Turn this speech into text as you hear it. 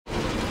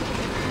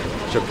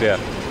Shukriya.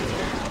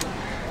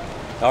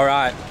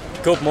 Alright,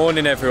 good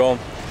morning everyone.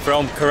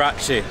 From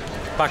Karachi,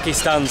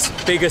 Pakistan's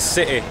biggest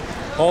city,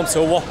 home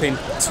to a whopping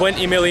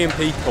 20 million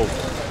people.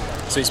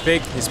 So it's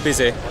big, it's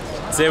busy.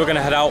 Today we're going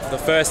to head out for the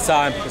first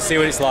time to see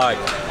what it's like.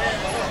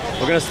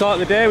 We're going to start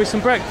the day with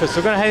some breakfast.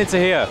 We're going to head into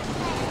here.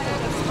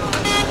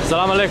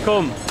 Assalamu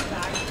alaikum.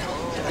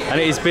 And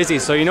it is busy,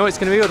 so you know it's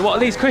going to be good. What are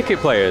these cricket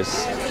players?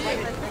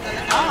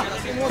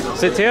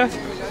 Sit here?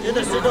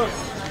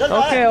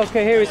 Okay,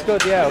 okay, here it's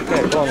good, yeah,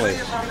 okay, go on Leesh.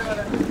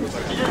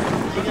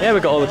 Yeah,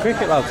 we've got all the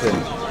cricket lads in.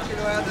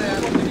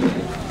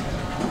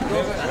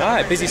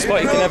 Right, busy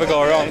spot, you can never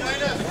go wrong.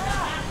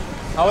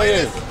 How are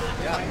you?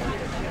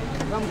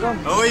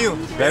 How are you?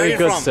 Very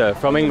good, sir,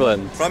 from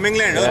England. From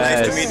England, oh,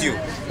 yes. Nice to meet you.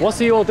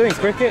 What's you all doing,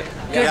 cricket?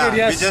 Yeah,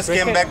 yes. we just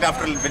cricket. came back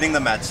after winning the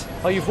match.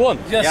 Oh, you've won?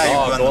 Yes. Yeah,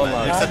 oh, you've won the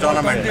match. It's a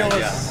tournament match,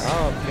 yeah.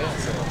 Oh,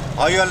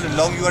 okay. How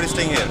long you are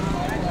staying here?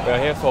 We're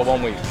here for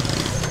 1 week.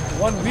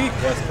 1 week?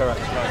 Yes, correct.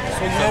 So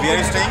where are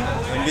you staying?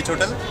 In which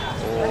hotel?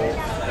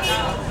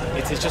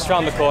 It is just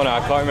round the corner, I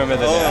can't remember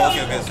the name. Oh,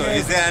 okay, okay. So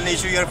is there an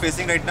issue you are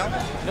facing right now?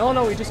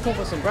 No, we just come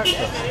for some breakfast.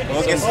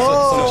 Okay.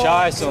 Some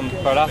chai, some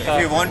paratha.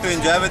 If you want to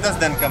enjoy with us,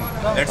 then come.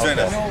 Let's join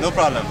us. No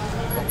problem.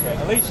 Okay.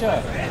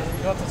 Alicia,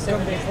 you want to sit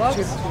with these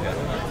lads?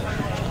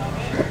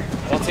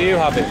 What are you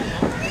having?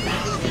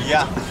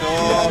 Yeah,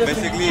 so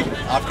basically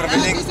after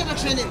winning,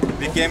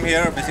 we came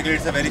here. Basically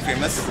it's a very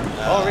famous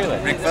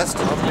breakfast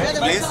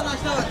place.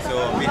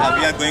 So we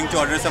are going to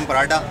order some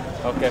paratha.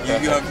 Okay,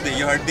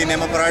 you heard the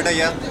name of paratha,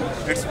 yeah?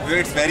 It's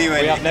very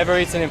We have never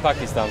eaten in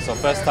Pakistan, so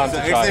first time to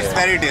try it's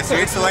very tasty.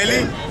 It's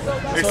oily.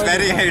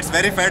 It's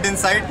very fat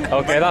inside.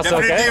 Okay, that's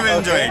definitely okay. Will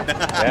enjoy it.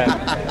 Yeah,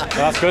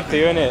 well, that's good for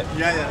you, isn't it?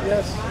 Yeah.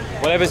 Yes.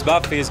 Whatever's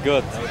bad for you is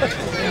good.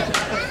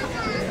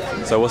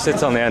 So we'll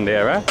sit on the end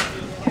here, right?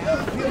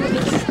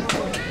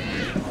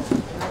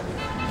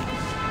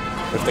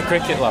 With the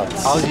cricket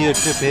lads. How's your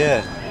trip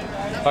here?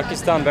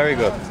 Pakistan, very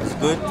good. It's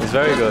good? It's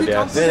very good,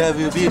 yes. Where have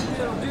you been?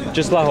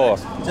 Just Lahore.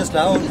 Just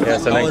Lahore?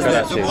 Yes, and then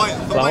Karachi.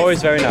 Lahore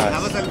is very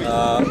nice.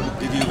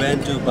 Did you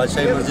went to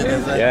Badshah Masjid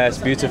as well? Yeah, it's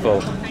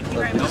beautiful.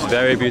 It's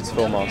very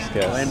beautiful mosque,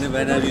 yes.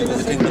 When are you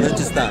visiting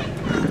Balochistan?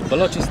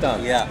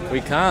 Balochistan? Yeah. We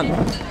can.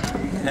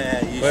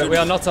 We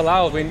are not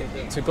allowed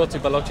to go to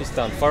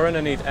Balochistan.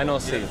 Foreigner need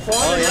NOC.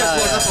 Oh yeah.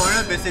 For the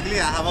foreigner, basically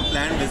I have a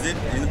planned visit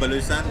in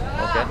Balochistan,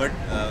 but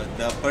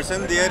the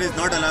person there is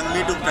not allowing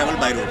me to travel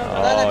by road.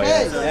 Oh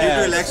yeah. So due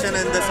to election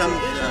and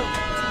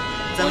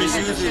some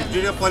issues,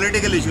 due to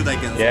political issues, I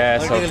can say.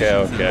 Yes,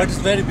 okay. But it's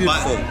very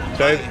beautiful.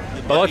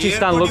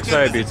 Balochistan looks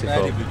very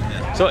beautiful.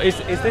 So is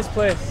this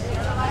place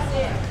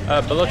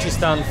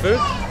Balochistan food?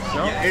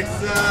 No? Yeah, it's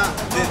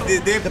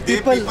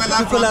people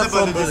are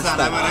from Balochistan.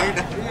 Am I right?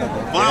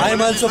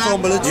 I'm also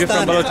from Balochistan. You're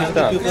from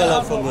Balochistan? People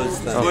are from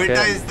Balochistan.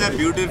 Quetta is the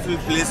beautiful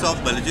place of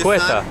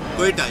Balochistan.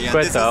 Quetta, yeah. Quetta,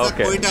 This is the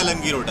okay. Quetta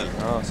Langir Hotel.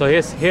 Oh, so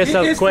here's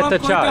a Quetta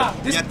chai.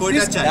 Yeah,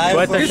 Quetta chai.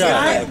 Quetta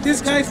chai.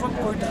 This guy is from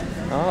Quetta.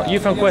 Oh, you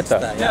from Quetta?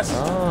 Yes.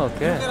 Oh,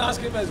 okay. You can ask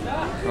him as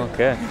well.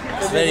 Okay.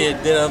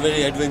 There are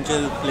very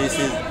adventurous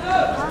places,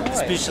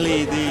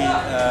 especially the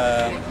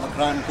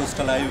Makran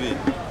Coastal Highway.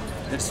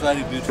 It's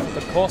very beautiful. The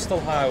coastal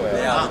highway.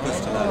 Yeah, the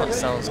coastal highway. That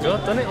sounds good,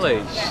 doesn't it,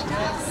 Leesh?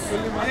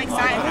 I'm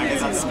excited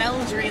because it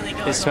smells really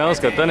good. It smells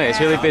good, doesn't it? It's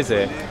really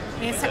busy.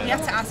 We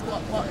have to ask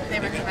what they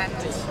recommend.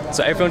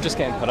 So everyone's just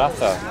getting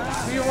paratha.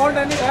 Do you want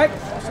any egg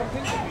or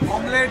something?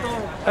 Omelette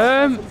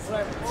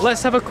or?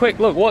 Let's have a quick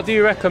look. What do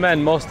you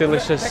recommend most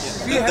delicious?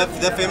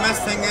 The famous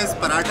thing is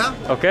paratha.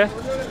 Okay.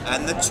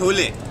 And the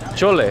chole.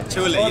 Chole?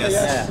 Chole,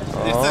 yes.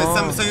 It's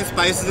some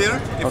spice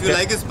there. If you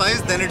like a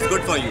spice, then it's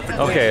good for you.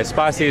 Okay,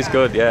 spicy is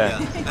good, yeah.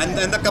 And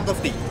then the cup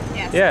of tea.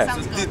 Yes, Yeah.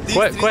 sounds good.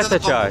 Quetta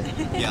chai.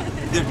 Yeah.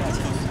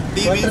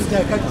 Tea means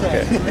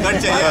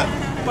cut chai, yeah.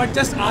 But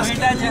just ask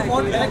him if you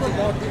want egg or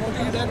not. You want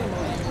to eat egg or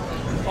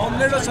not?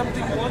 Omelette or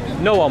something you want?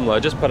 No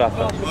omelette, just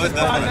paratha. Oh,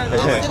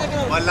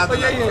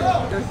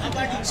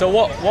 that's So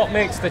what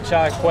makes the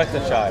chai Quetta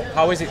chai?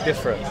 How is it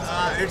different?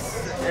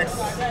 It's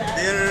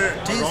their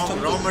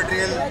raw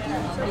material.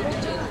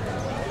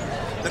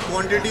 The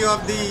quantity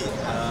of the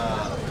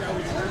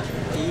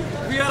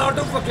We are out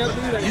of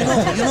vocabulary. You know,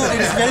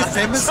 it is very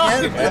famous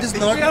here. It is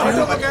not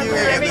true.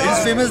 It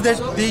is famous that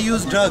they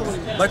use drugs,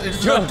 but it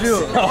is not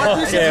true.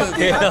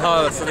 Okay.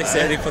 Oh, so they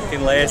say they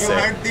fucking lazy. you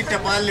had the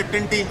Tapal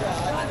Lipton tea.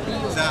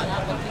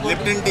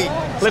 Lipton tea.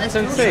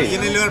 Lipton tea?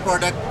 Unilever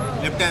product,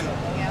 Lipton.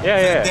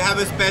 Yeah. They have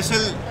a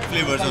special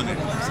flavors on it.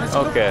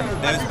 Okay.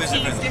 They have a special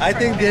flavors. I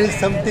think there is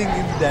something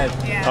in that.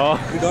 Oh,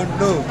 We don't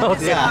know.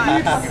 okay.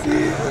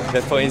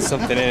 They're putting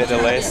something in it, the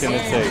lace in the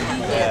tea.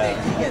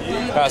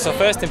 Yeah. Right, so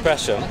first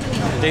impression,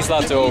 these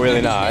lads are all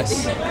really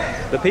nice.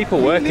 The people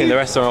working in the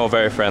restaurant are all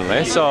very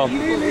friendly. So,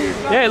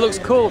 yeah, it looks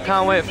cool.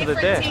 Can't wait for the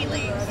day. Tea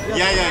leaves.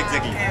 Yeah,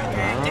 exactly.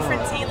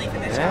 Different tea leaf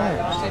in the chai.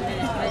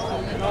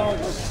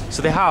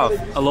 So they have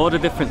a load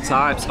of different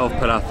types of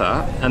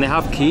paratha, and they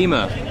have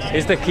keema.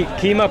 Is the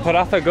keema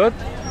paratha good?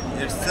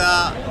 It's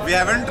we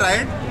haven't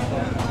tried,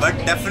 but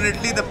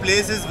definitely the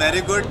place is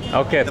very good.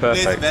 Okay, the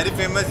perfect. place is very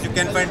famous. You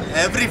can find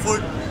every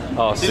food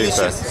Oh,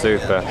 Delicious.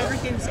 super.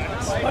 Everything's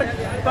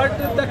But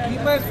the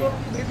keema is for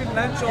maybe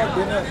lunch or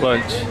dinner.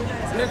 Lunch.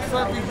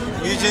 Breakfast we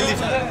Usually,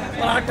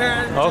 paratha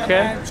and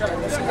Okay. chana and chai.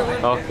 This is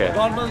our Okay.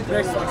 normal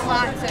breakfast.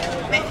 flat, a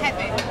bit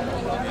heavy.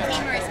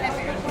 Keema is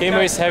heavy.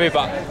 Keema is heavy,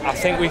 but I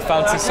think we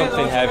fancy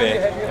something heavy.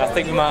 I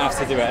think we might have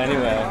to do it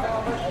anyway.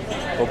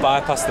 We'll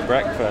bypass the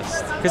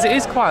breakfast. Because it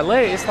is quite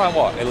late, it's like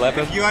what,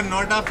 11? if you are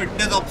not a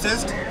fitness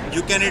obsessed,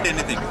 you can eat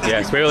anything.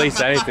 Yes, we'll eat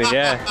anything,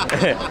 yeah.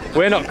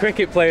 We're not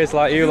cricket players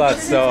like you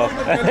lads, so.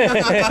 But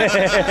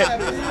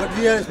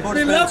we are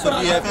sportsmen, so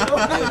we have to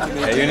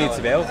Yeah, you need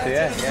to be healthy,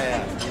 yeah.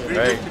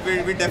 Right.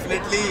 We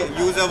definitely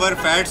use our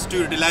fats to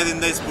utilize in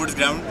the sports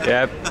ground.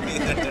 Yep.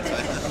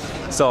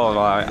 So,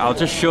 I'll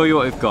just show you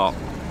what we've got.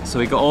 So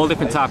we've got all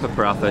different type of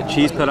paratha.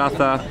 Cheese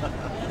paratha,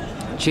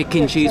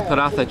 chicken cheese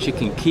paratha,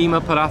 chicken keema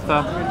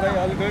paratha,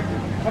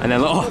 and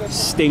then, oh,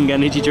 Sting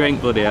energy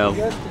drink, bloody hell.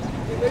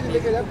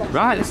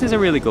 Right, this is a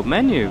really good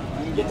menu.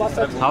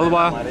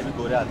 Halwa.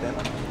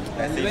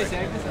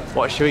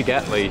 What should we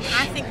get, Leesh?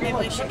 I think maybe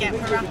we should get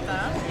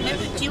paratha.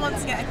 Maybe, do you want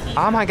to get a keema?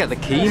 I might get the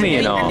keema,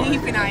 you know.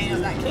 Keep an eye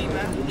on that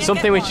keema. Yeah,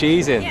 Something get with one.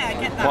 cheese in. Yeah,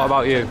 get that. What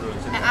about you?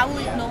 I will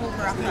eat normal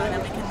paratha and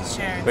then we can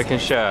share. We can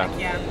share.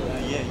 Yeah.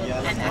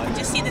 And I can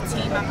just see the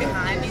tea man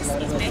behind. He's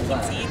making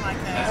tea like a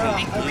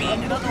big green. I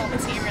don't know what the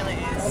tea really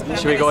is. But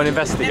Should we go and I've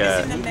investigate?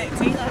 never seen them make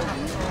tea like that.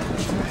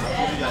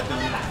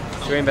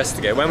 Should we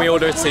investigate? When we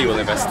order a tea, we'll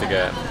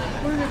investigate.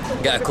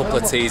 Get a couple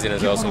of teas in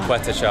as well, some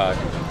quetta chai.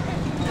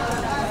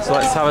 So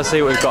let's have a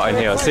see what we've got in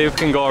here. See if we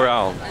can go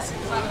around.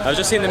 I've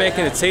just seen them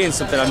making the tea in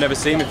something I've never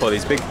seen before,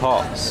 these big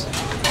pots.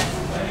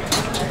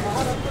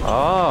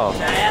 Oh.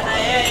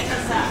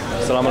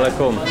 Assalamu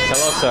alaikum.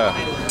 Hello, sir.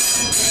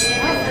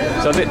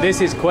 So this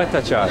is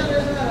quetta chai.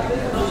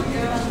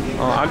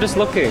 Oh, I'm just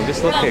looking.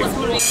 It's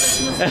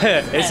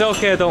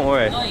okay, don't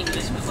worry.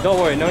 Don't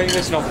worry, no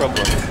English, no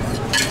problem.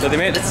 So they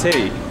make the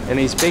tea in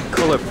these big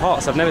coloured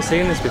pots. I've never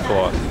seen this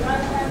before.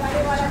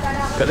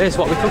 Look at this,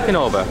 what we're cooking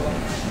over.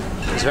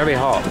 It's very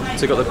hot.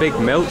 So you've got the big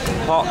milk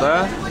pot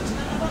there.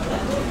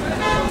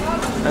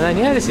 And then,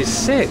 yeah, this is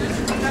sick.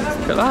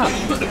 Look at that.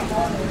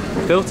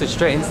 Filtered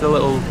straight into the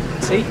little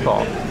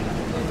teapot. Look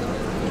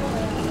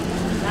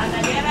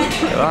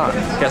at that.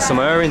 Get some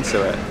air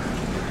into it.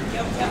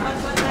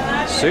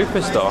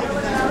 Super stuff.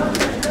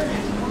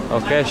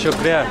 Okay,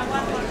 shukriya.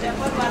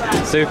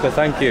 Super,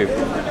 thank you.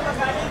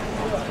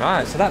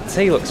 Right, so that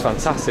tea looks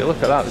fantastic.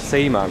 Look at that, the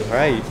tea man,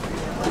 right?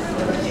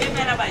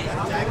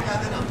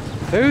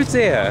 Food's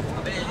here.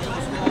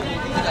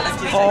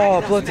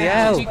 Oh, bloody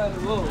hell.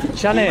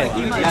 Chane.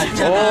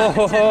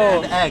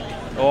 Oh, egg.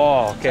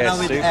 oh, okay, Chana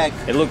with super. egg.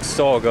 It looks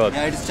so good.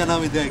 Yeah, it's chana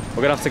with egg.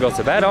 We're gonna have to go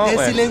to bed, aren't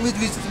Desi we? language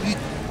we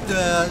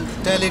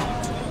tell it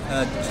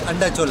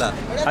anda chola.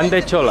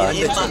 Ande chola.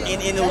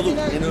 In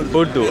Urdu.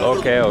 Urdu,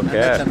 okay.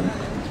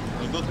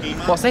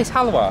 What's this,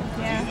 halwa?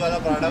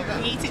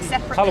 Yeah. Eat it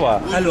separately. Halwa?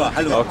 Halwa.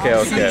 Okay.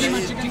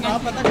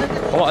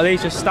 What are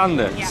these, just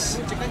standards?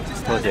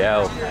 Bloody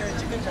hell.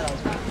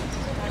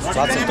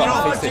 Lads have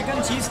got 50.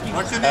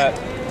 What's your name?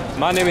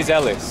 My name is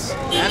Ellis.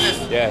 Ellis.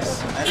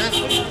 Yes. Ellis?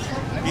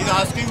 He's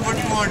asking what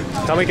you want.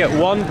 Can we get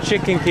one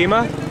chicken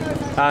keema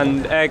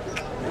and egg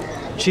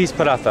cheese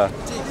paratha?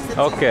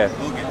 Okay.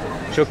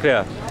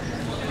 Shukriya.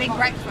 Big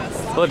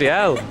breakfast. Bloody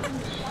hell.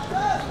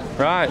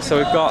 Right, so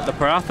we've got the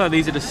paratha.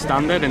 These are the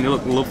standard and they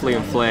look lovely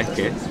and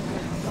flaky.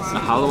 The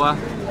halwa.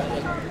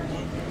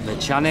 The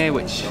chane,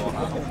 which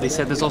they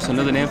said there's also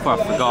another name for, I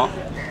forgot.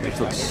 Which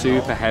looks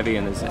super heavy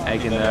and there's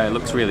egg in there. It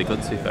looks really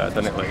good to be fair,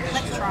 doesn't it, Leesh?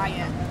 Let's try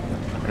it.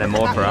 And then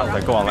more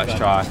paratha. Go on, let's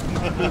try.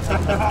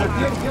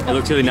 It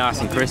looks really nice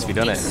and crispy,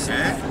 doesn't it? It's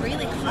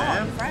really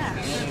hot and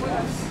fresh.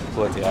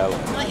 Bloody hell. I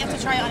feel like you have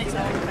to try it on its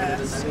own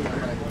first.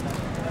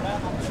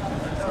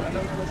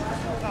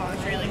 Oh,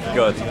 it's really good.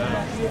 Good.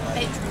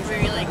 It's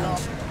really good.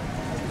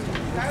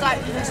 It's like,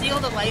 you can see all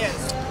the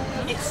layers.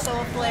 It's so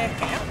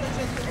flaky.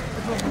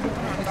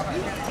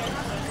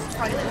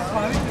 Try it.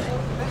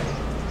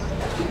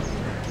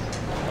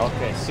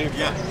 Okay, super.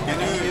 Yeah, can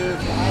you...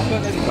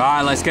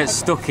 Right, let's get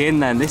stuck in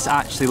then. This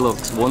actually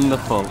looks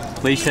wonderful.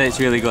 Please say it's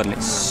really good and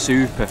it's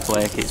super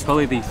flaky. It's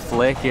probably the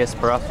flakiest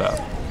paratha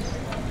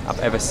I've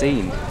ever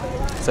seen.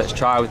 So let's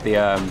try with the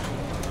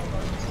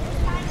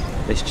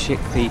this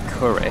chickpea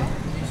curry,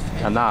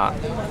 and that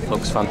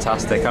looks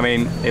fantastic. I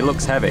mean, it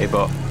looks heavy,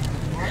 but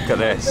look at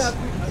this.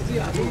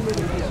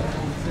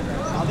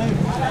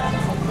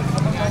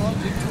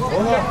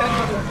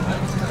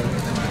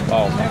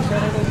 Oh.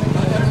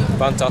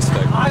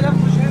 Fantastic.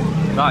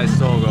 That is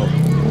so good.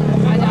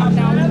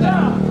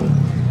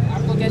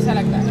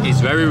 It's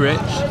very rich.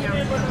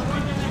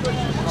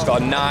 It's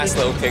got a nice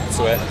little kick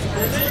to it.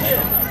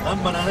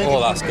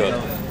 Oh, that's good.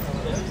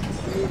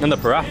 And the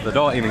paratha,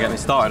 don't even get me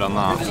started on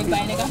that.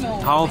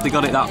 How have they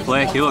got it that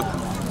flaky? Look,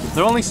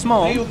 they're only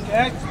small. But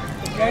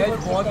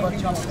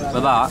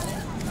that,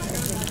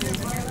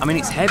 I mean,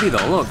 it's heavy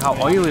though. Look how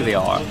oily they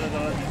are.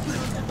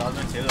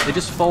 They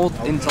just fold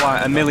into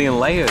like a million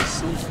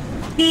layers.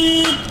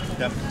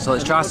 So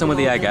let's try some with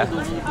the egg, eh?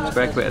 Let's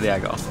break a bit of the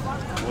egg off.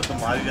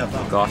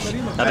 Oh gosh,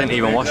 I didn't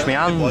even wash my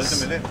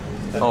hands.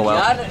 Oh well.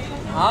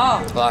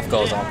 Life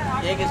goes on.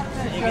 What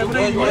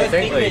do you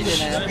think, Leesh?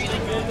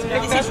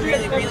 This is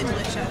really, really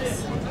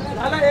delicious.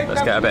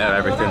 Let's get a bit of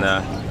everything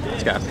there.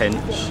 Let's get a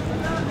pinch.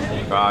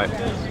 Right.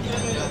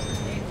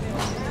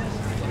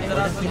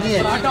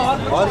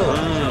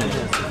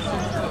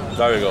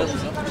 Very good.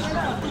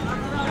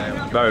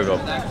 Very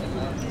good.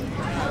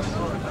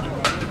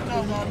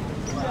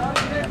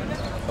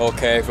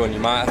 Okay everyone, you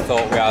might have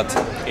thought we had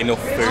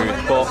enough food,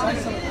 but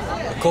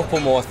a couple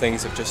more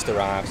things have just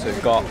arrived. So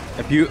we've got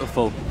a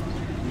beautiful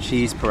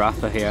cheese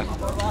paratha here,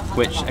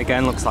 which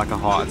again looks like a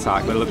heart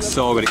attack, but it looks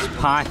so good, it's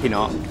piping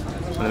hot.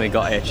 And then we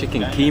got a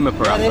chicken keema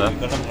paratha,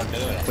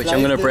 which I'm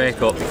going to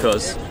break up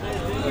because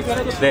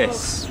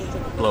this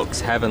looks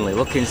heavenly.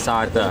 Look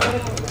inside there,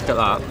 look at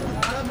that.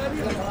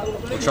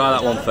 We'll try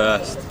that one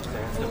first.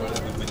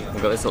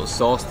 We've got this little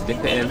sauce to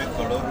dip it in.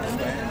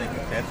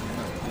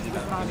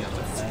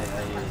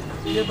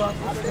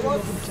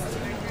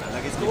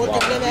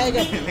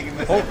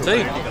 Oh,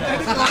 tea.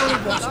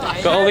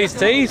 Got all these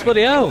teas,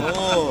 bloody hell.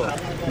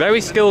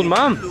 Very skilled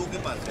man.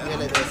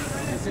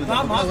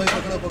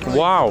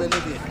 Wow.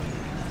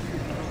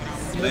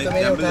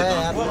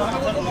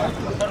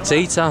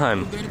 Tea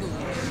time.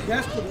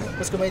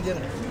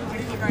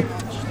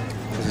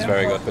 This is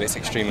very good, but it's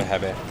extremely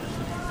heavy.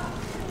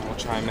 We'll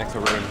try and make a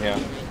room here.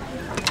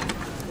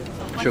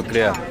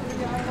 Shukriya.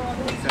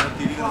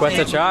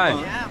 Quetta chai.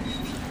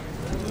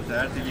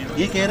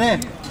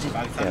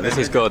 Yeah, this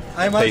is good,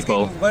 I'm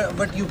people. asking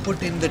what you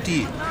put in the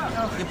tea.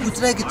 ये पूछ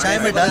रहा है कि चाय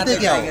में डालते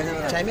क्या हो?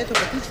 चाय में तो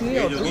कुछ नहीं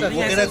होता। वो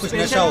कह रहा है कुछ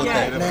नशा होता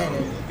है।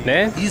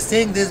 Ne? He's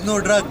saying there's no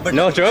drug, but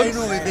No I drugs?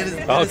 know there is.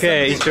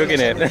 Okay, he's chugging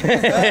it.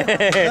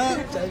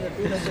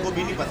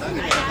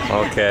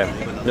 Okay,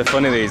 they're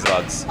funny these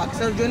lads.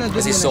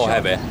 This is so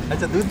heavy.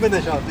 अच्छा दूध में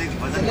नशा होता है।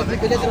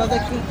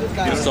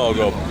 It's so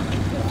good.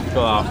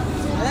 Look at that.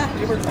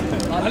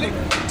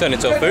 Turn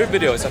into a food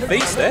video, it's a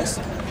feast this.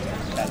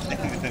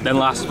 Then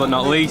last but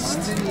not least,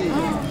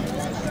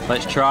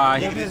 let's try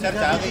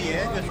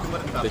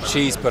the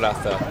cheese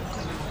paratha.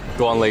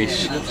 Go on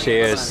Leesh,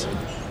 cheers.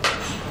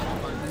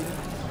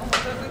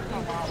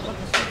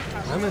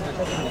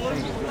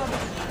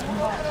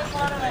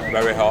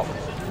 Very hot.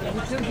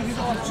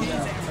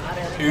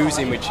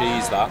 Oozing with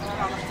cheese that.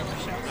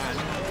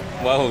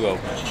 Well go.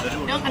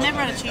 No, I never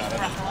had a cheese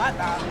paratha like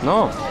that.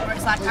 No. Where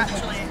it's like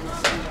actually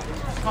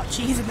got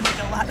cheese in the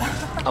middle like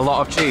that. A lot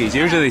of cheese.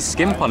 Usually they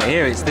skimp on it.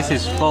 Here this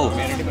is full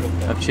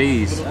of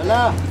cheese.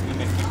 Right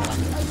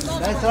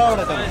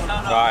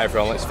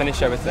everyone, let's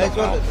finish everything up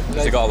now.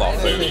 Because we've got a lot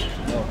of food.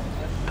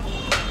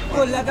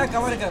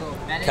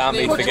 Can't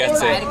be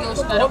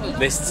forgetting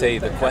this tea,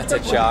 the Quetta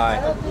chai.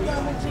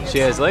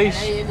 Cheers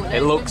Leesh.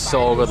 It looks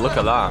so good, look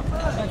at that.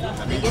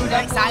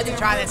 I'm excited to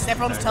try this.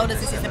 Everyone's told us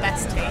this is the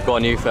best tea. Go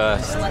on you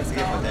first. Let's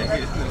go.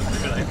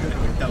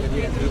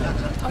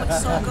 Oh,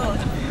 it's so good.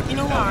 You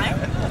know why?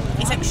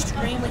 It's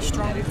extremely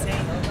strong tea.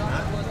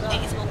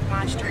 It is up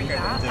my street,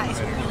 that is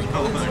really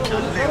good.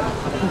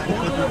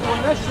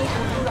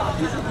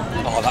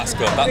 Oh, that's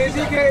good.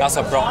 That's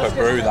a proper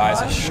brew, that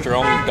is a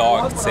strong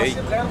dark tea.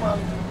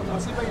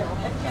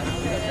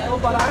 Oh,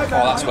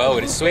 that's well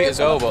good. It's sweet as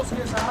well, but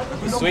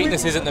the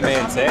sweetness isn't the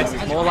main taste.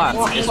 It's more like,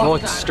 it's more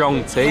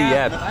strong tea,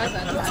 yeah.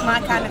 It's my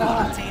kind of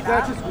cup of tea,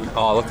 that.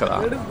 Oh, look at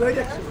that.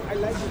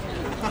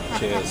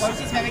 Cheers. This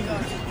is very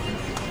good.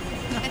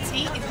 The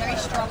tea is very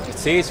strong. The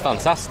tea is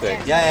fantastic.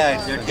 Yeah,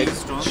 it's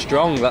strong.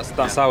 Strong,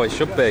 that's how it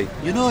should be.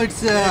 You know,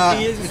 it's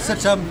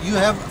such a. You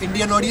have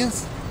Indian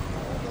audience?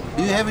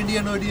 Do you have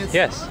Indian audience?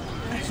 Yes.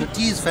 So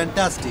tea is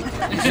fantastic. You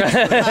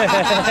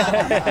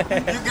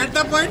get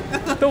the point?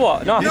 The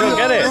what? No, I don't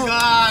get it.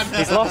 God.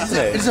 He's lost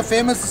it. It's a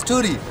famous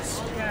story.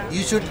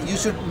 You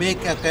should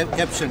make a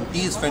caption.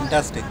 Tea is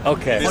fantastic.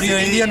 Okay. For your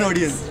Indian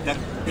audience.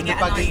 They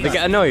get annoyed. They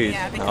get annoyed?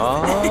 Yeah, because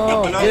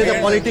Oh. Here's a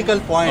political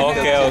point.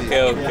 Okay.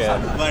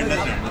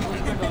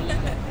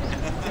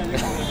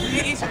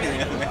 it is really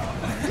good.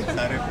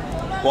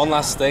 One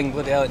last thing,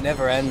 bloody hell, it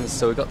never ends.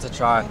 So we got to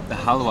try the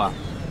halwa.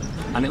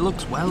 And it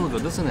looks well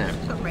good, doesn't it?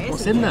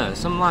 What's in there?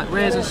 Some like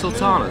raisin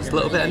sultanas, a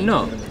little bit of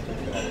nut.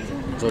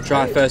 So we'll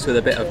try first with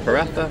a bit of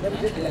paratha.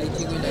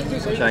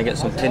 Try and get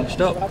some pinched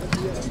up.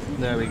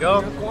 There we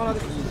go.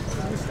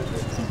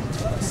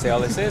 Let's see how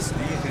this is.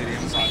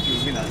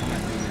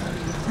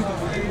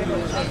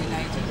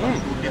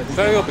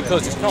 Very good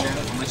because it's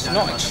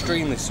not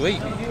extremely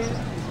sweet.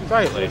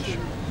 Try it, Leesh.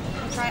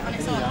 Try it on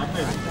its own.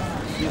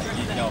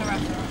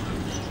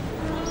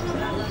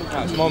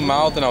 It's more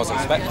mild than I was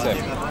expecting.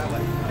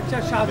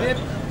 It's not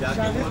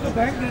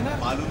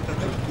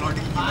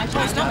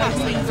that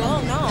sweet at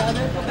all, no.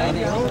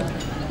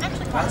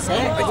 Actually quite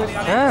savory.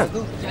 Yeah,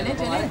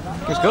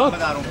 it's good.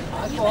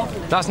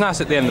 That's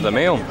nice at the end of the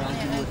meal.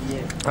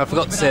 I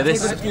forgot to say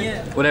this,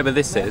 whatever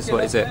this is,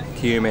 what is it?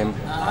 Cumin,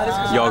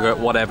 yogurt,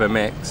 whatever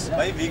mix.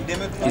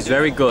 It's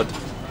very good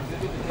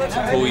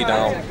to cool you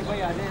down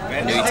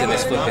when you're eating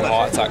this flipping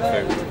heart attack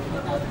food.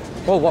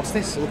 Whoa, what's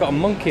this? We've got a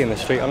monkey in the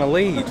street on a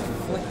lead.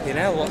 Flipping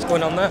hell, what's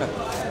going on there?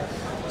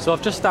 So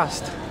I've just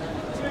asked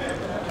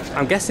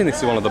I'm guessing this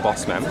is one of the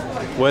boss men,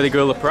 where they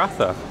grill the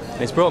paratha.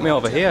 And it's brought me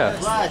over here.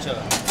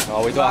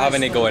 Oh, we don't have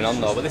any going on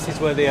though, but this is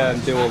where they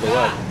do all the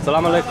work.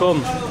 Assalamu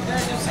alaikum.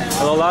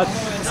 Hello lads.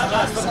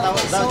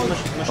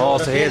 Oh,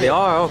 so here they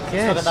are,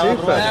 okay,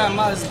 super. And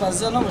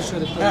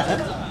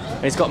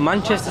it's got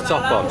Manchester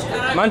top on.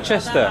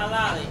 Manchester.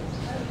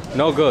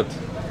 No good.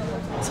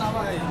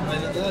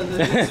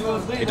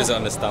 He doesn't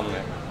understand me.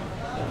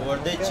 So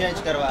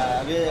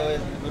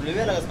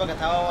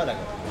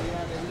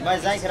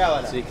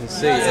you can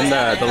see in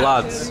there the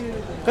lads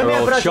are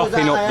all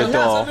chopping up the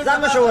dough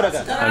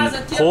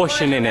and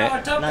portioning it,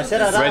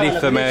 ready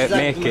for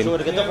making,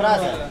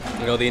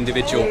 you know, the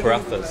individual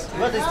parathas.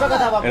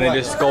 And they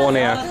just go on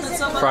here,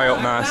 fry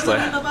up nicely. I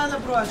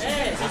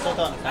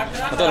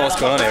don't know what's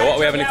going on here. What are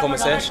we having a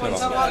conversation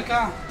about?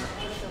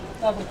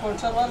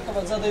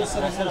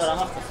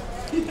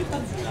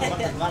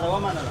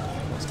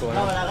 What's going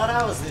on? I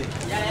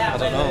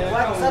don't know.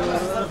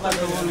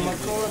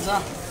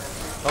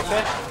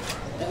 Okay.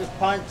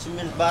 5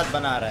 minutes बाद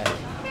बना रहा है.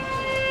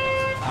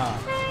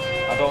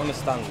 I don't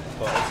understand,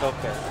 but it's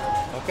okay.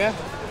 Okay?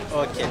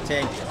 Okay,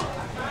 thank you.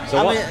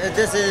 So what?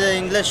 This is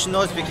English,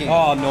 no speaking.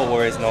 Oh, no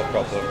worries, no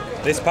problem.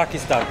 This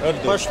Pakistan,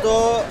 Urdu.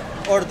 Pashto,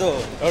 Urdu.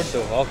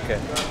 Urdu, okay.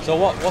 So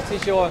what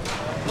is your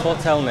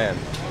hotel name?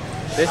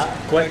 This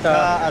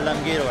Quetta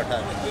Alamgir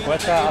Hotel.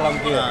 Quetta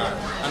Alamgir.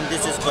 And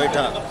this is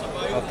Quetta.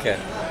 Okay,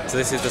 so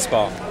this is the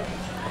spot.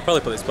 I'll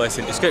probably put this place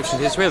in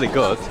description. It's really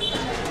good.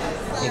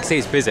 You can see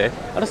it's busy.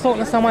 I just don't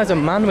understand why there's a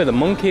man with a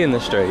monkey in the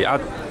street.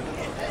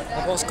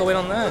 What's going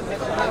on there? My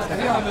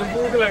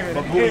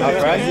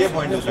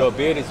friend, your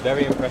beard is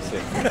very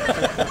impressive.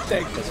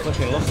 It's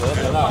fucking lovely, look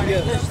at that.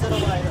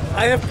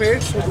 I have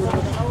paid, so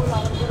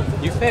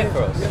You paid for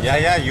us?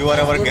 Yeah, you are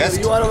our guest.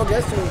 you are our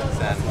guest.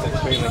 That's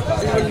extremely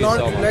fast. We Thank will you not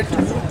so much. let you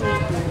to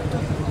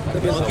the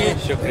business. Okay.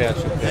 Shukriya,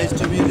 shukriya. Nice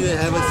to meet you.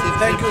 Have a safe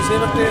Thank you,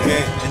 save a trip.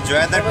 Okay,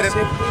 enjoy the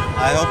trip.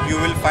 I hope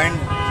you will find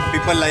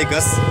people like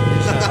us.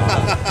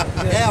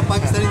 Yeah,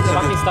 Pakistani.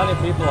 Pakistani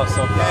people are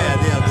so kind. Yeah,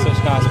 they are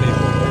Such nice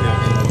people.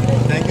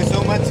 Thank you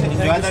so much.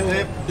 Enjoy the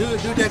trip. Do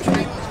text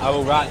me. I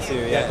will write to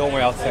you, yeah, don't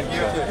worry, I'll text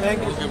you. Thank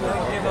you.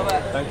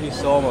 Thank you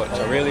so much,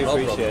 I really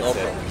appreciate it.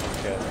 Okay.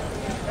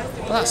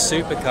 Well, that's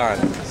super kind.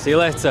 See you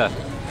later.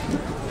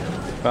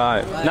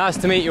 Right, nice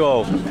to meet you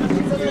all. Okay.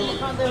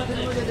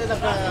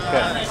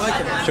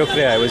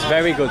 Shukriya, it was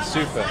very good,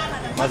 super.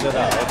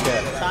 Mazada,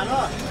 okay.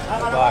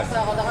 Bye.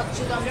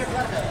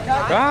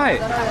 Right.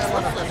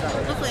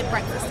 Lovely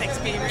breakfast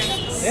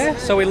experience. Yeah,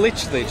 so we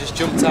literally just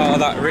jumped out of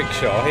that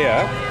rickshaw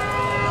here.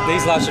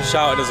 These lads just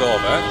shouted us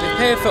over. They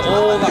paid for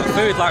all that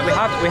food, like we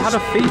had a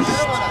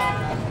feast.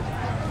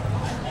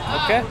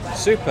 Okay,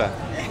 super.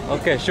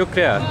 Okay,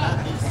 shukriya.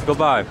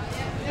 Goodbye.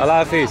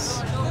 Allah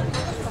Hafiz.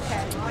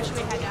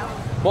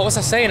 What was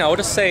I saying? I was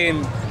just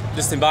saying,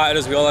 just invited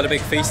us, we all had a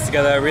big feast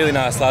together, really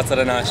nice lads, had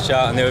a nice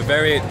chat, and they were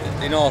very,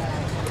 you know,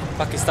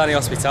 Pakistani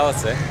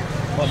hospitality.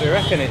 What do you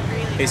reckon?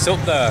 It's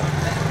up there.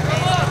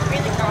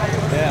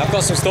 Yeah, I've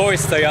got some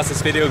stories to tell you as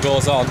this video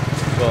goes on,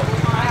 but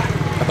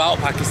about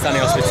Pakistani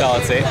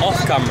hospitality, off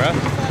camera.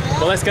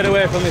 But let's get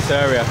away from this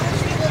area.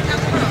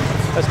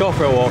 Let's go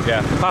for a walk,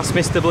 yeah. Past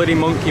Mr. Bloody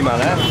Monkey Man,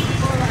 eh?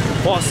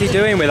 What's he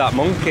doing with that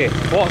monkey?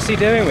 What's he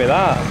doing with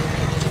that?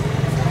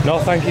 No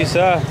thank you,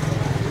 sir.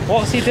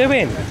 What's he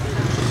doing?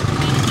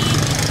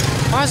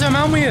 Why is there a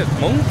man with a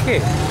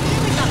monkey?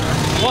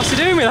 What's he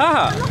doing with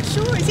that? I'm not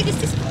sure, is it just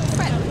his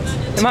friend?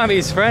 It might be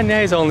his friend,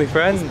 yeah, his only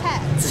friend. His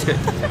pet.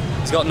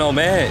 He's got no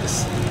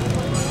mates.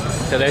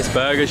 Look at this,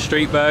 burgers,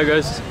 street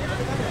burgers.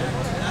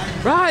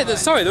 Right,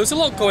 sorry, there was a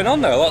lot going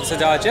on there, a lot to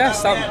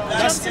digest. Do you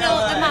want to know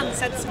what the man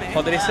said to me?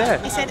 What did he say?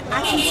 He said,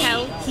 I can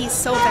tell he's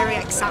so very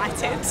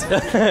excited.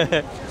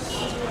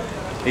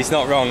 He's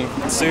not wrong.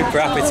 Super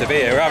happy to be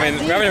here. We're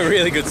having a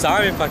really good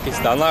time in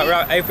Pakistan.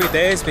 Like every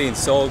day's been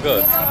so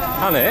good,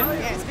 hasn't it?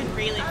 Yeah, it's been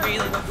really,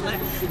 really lovely.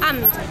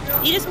 And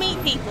you just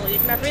meet people, you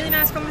can have really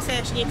nice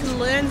conversation, you can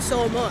learn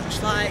so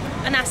much. Like,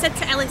 and I said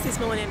to Ellis this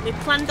morning, we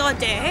planned our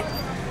day,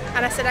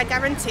 and I said, I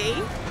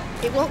guarantee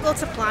it won't go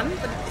to plan,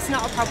 but it's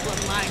not a problem.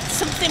 Like,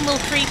 something will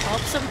creep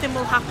up, something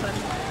will happen.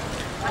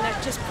 And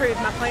I've just proved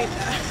my point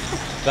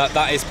there.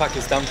 That is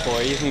Pakistan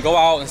for you. You can go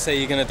out and say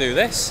you're going to do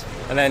this,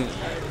 and then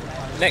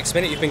next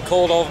minute you've been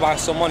called over by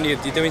someone, you're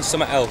doing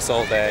something else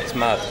all day. It's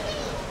mad.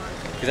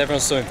 Because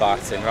everyone's so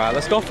inviting. Right,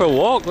 let's go for a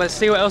walk. Let's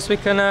see what else we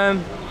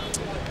can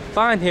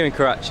find here in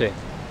Karachi.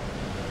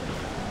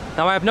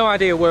 Now, I have no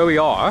idea where we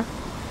are.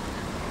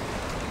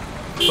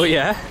 But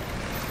yeah,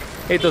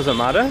 it doesn't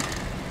matter.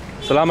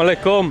 Assalamu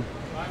alaikum.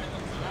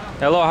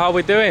 Hello, how are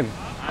we doing?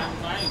 I'm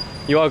fine.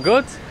 You are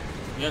good?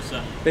 Yes,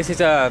 sir. This is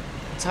a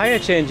tyre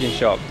changing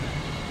shop.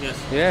 Yes.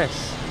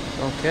 Yes.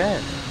 Okay.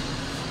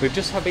 We've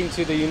just been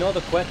to the, you know,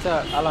 the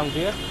Quetta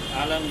Alamgir?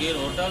 Alamgir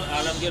Hotel,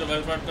 Alamgir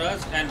Welfare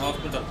Trust and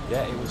Hospital.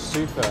 Yeah, it was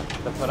super.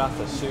 The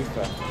paratha,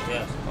 super.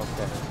 Yes.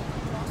 Okay.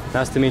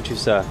 Nice to meet you,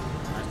 sir.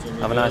 Nice to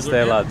meet Have a you. nice Good day,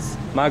 name? lads.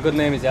 My good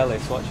name is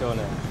Ellis. What's your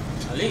name?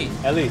 Ali.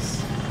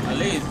 Ellis.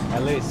 Ali.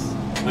 Ellis.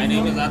 My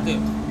name is Atif.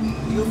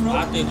 You from?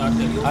 Atif.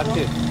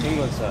 Active.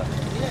 England, sir.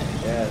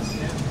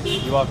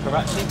 Yes. You are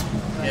Karachi?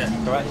 Yeah.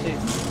 Karachi?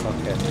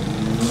 Okay.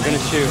 We're gonna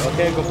shoot.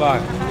 Okay, goodbye.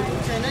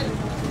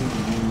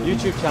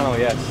 YouTube channel,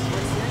 yes.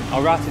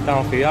 I'll write it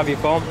down for you. Have your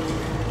phone?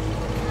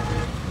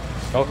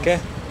 Okay.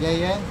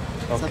 Yeah.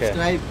 Okay.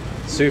 Subscribe.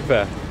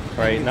 Super.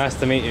 Right. Nice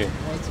to meet you.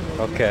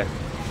 Okay.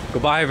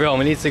 Goodbye, everyone.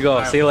 We need to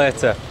go. See you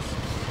later.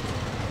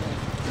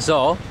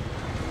 So,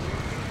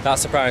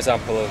 that's a prime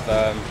example of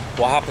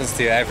what happens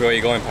to you everywhere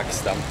you go in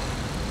Pakistan.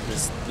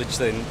 There's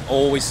literally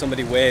always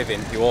somebody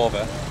waving you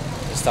over.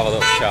 Just have a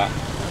little chat.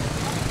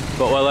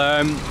 But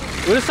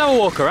we'll just have a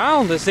walk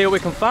around and see what we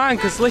can find,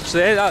 because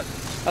literally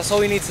that's all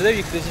we need to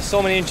do. There's just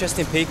so many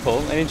interesting people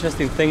and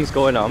interesting things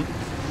going on.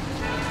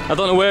 I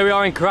don't know where we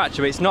are in Karachi,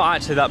 but it's not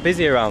actually that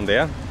busy around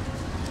here.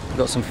 We've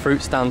got some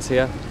fruit stands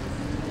here.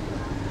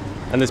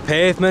 And there's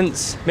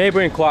pavements. Maybe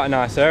we're in quite a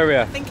nice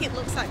area. I think it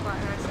looks like quite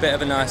a nice. A bit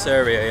of a nice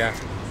area, yeah.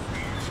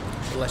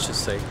 But let's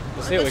just see.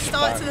 We'll see what we can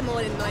start find. to the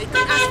morning though. You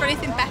couldn't ask for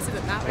anything better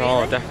than that, really.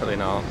 No, definitely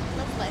not.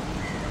 Lovely.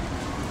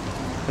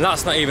 And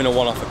that's not even a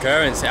one-off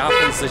occurrence. It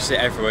happens literally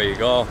everywhere you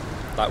go,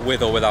 like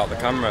with or without the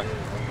camera.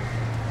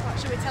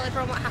 Should we tell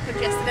everyone what happened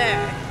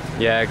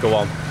yesterday? Yeah, go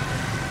on.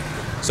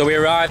 So we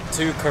arrived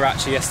to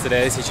Karachi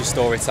yesterday. This is your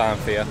story time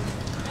for you.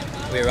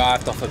 We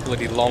arrived off a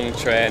bloody long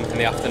train in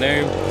the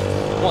afternoon.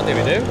 What did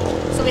we do?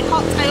 So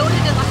I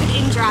ordered like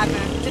an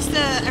in-driver, just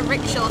a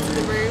rickshaw to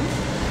the room.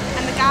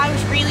 And the guy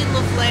was really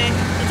lovely.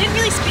 He didn't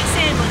really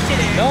say much, did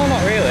he? No,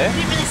 not really.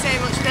 He didn't really say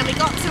much. And then we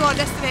got to our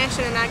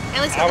destination and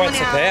Ellis got I went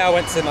money to pay. out. I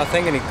went to my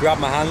thing and he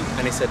grabbed my hand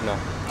and he said no.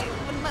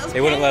 He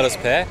wouldn't let us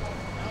pay,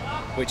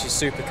 which is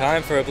super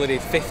kind for a bloody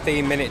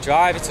 15-minute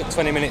drive. It took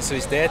 20 minutes of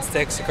his day to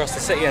take us across the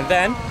city, and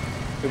then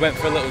we went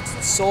for a little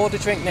soda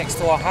drink next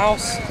to our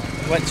house.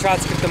 Tried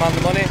to give the man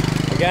the money.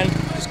 Again,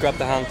 just grabbed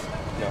the hand.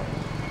 No.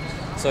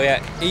 So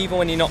yeah, even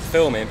when you're not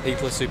filming,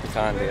 people are super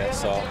kind here.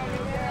 So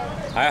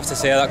I have to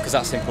say that because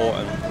that's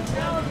important.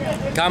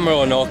 Camera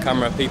or no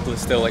camera, people are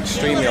still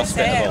extremely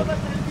hospitable.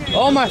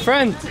 Oh, my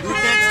friend! You text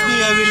me,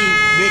 I will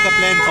make a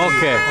plan for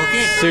Okay. you.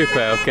 Okay?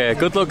 Super, okay.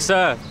 Good luck,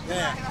 sir.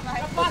 Yeah.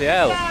 What the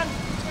hell?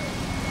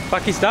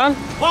 Pakistan?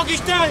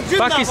 Pakistan,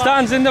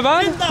 Pakistan's in the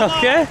van?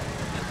 Okay.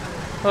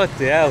 What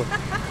the hell?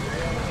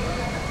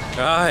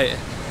 Right.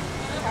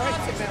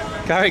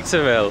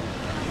 Characterville.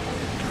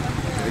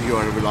 You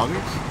are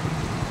vloggers?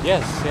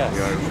 Yes, yes.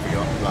 You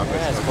are vloggers.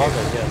 Yes, okay.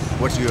 vloggers, yes.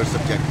 What's your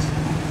subject?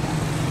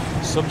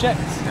 Subject?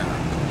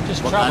 Yeah.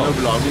 Just What travel. kind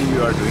of vlogging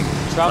you are doing?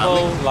 Travel,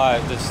 Traveling?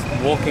 like just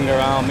walking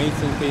around,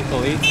 meeting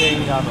people,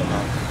 eating, I don't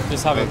know.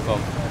 Just having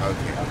fun.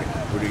 Okay.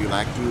 Would you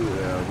like to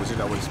visit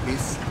our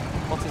space?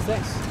 What is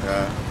this?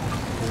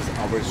 This is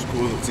our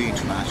school, the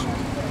International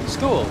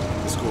School?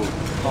 School.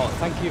 Oh,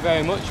 thank you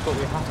very much, but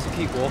we have to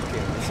keep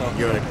walking. So,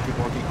 You're keep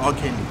working.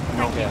 Okay.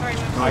 No. okay.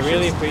 No I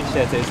really issues.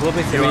 appreciate it. It's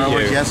lovely to You are meet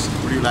our you. guest.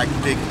 Would you like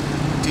to take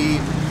tea?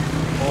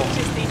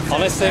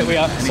 Honestly, we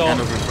have Any kind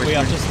of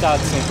just had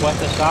some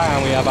quetta chai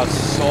and we have had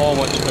so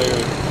much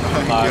food.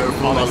 Like, You're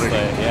full honestly,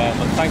 already. yeah.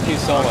 But thank you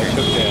so much,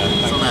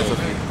 Shukriya. So Thank nice you. of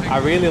you. I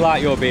really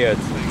like your beard.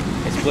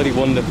 It's bloody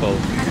wonderful.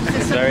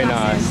 It's very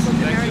nice.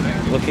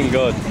 Looking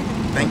good.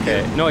 Thank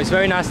Okay. you. No, it's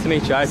very nice to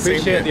meet you. I Same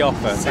appreciate here. the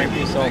offer. Same Thank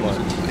you here. so Thanks.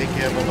 much. Take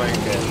care. Bye-bye.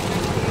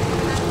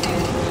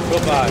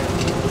 Goodbye.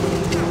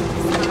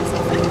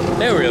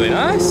 They were really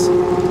nice.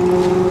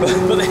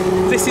 But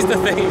this is the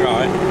thing,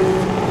 right?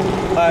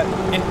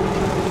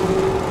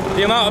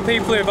 The amount of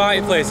people who invite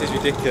you places is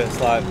ridiculous.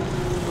 Like,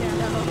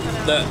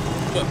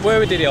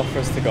 where did he offer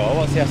us to go?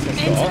 What's the essence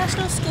of?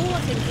 International school,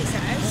 I think he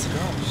says.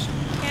 Gosh.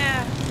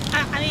 Yeah.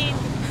 I mean,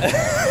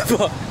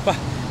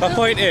 But my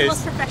point is,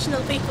 most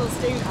professional people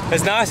do that.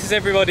 as nice as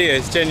everybody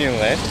is,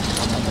 genuinely,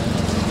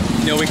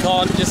 you know, we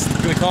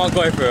can't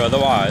go through,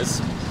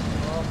 otherwise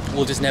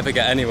we'll just never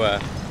get anywhere.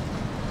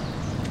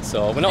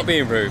 So we're not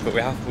being rude, but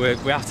we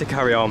have to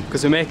carry on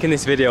because we're making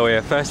this video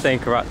here, first day in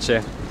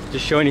Karachi,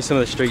 just showing you some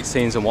of the street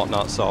scenes and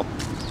whatnot. So I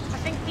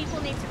think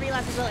people need to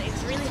realise as well,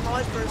 it's really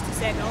hard for us to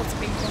say no to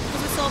people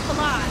because we're so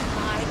polite.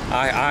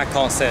 Like, I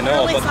can't say we're no,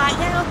 always but like,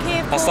 yeah, okay,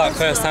 of that's like course,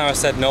 first but- time I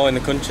said no in the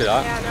country.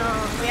 That. Yeah,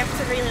 no, we have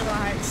to really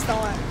like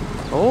start.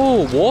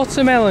 Oh,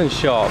 watermelon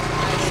shop.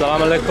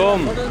 Assalamu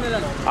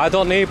alaikum. I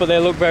don't need, but they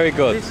look very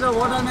good. This is a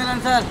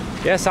watermelon, sir.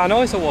 Yes, I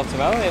know it's a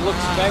watermelon. It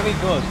looks very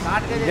good.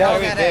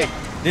 Very big.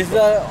 This is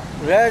the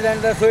red and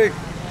the sweet.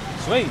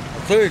 Sweet.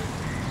 Sweet.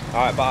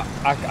 Alright, but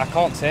I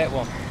can't take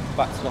one.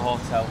 Back to the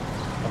hotel.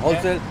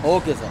 Wholesale?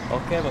 Okay, sir.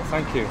 Okay, but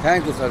thank you.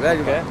 Thank you, sir. Very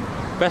Okay.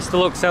 much. Best of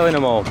luck selling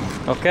them all.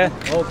 Okay?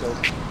 Okay.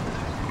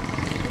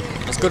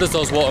 As good as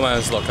those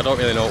watermelons look, I don't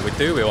really know what we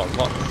do with one.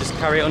 What, just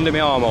carry it under my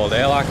arm all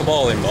day like a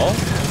bowling ball?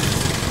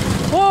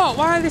 What?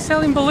 Why are they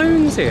selling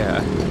balloons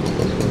here?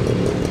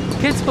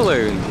 Kids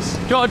balloons.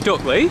 Do you want a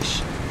duck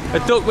leash? A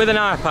duck with an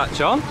eye patch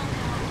on?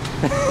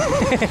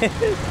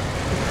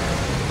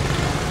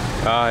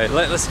 Right,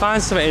 let's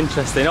find something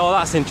interesting. Oh,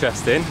 that's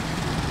interesting.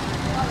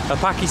 A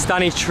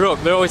Pakistani truck.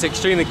 They're always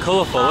extremely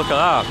colourful. Look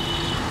at that.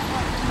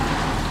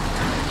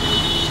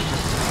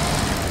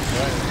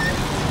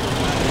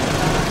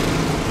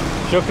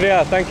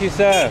 Shukriya. Thank you,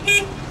 sir.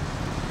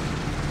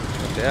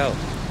 What the hell?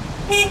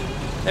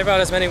 Never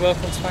had as many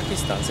welcome to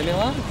Pakistans in my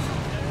life.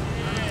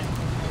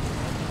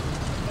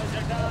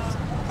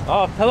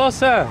 Oh, hello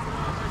sir.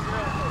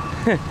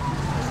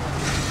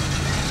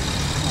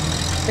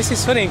 This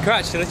is funny in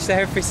Karachi,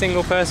 literally every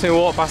single person who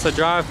walks past or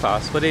drive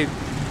past, but he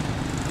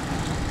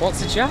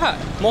wants a chat,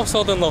 more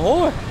so than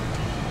Lahore.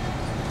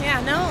 Yeah,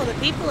 I know, the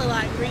people are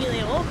like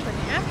really open,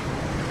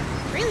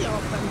 yeah? Really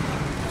open.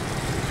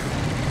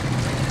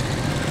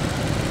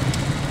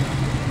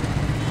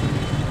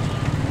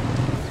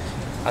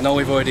 I know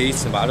we've already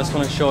eaten, but I just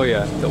want to show you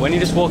that when you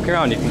just walk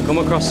around, you can come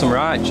across some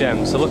right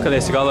gems. So look at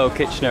this, we've got a little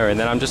kitchen area, and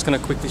then I'm just going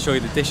to quickly show you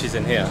the dishes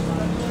in here.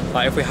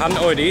 Like if we hadn't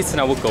already eaten,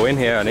 I would go in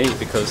here and eat,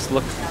 because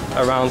look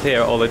around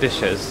here at all the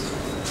dishes.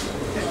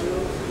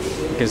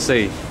 You can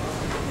see.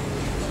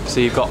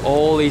 So you've got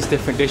all these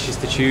different dishes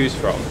to choose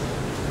from.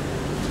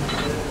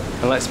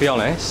 And let's be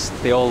honest,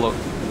 they all look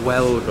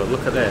well good.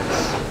 Look at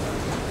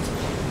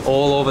this.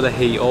 All over the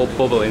heat, all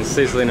bubbling,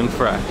 sizzling and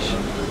fresh.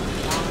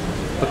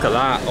 Look at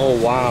that,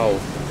 oh wow.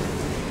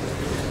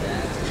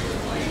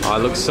 Oh,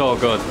 it looks so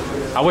good.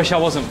 I wish I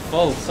wasn't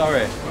full,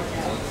 sorry.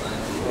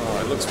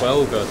 Oh, it looks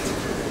well good.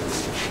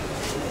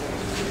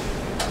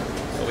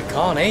 But we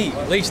can't eat.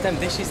 At least them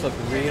dishes look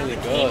really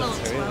good.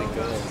 Really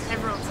good.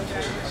 Everyone's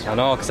enjoying it. I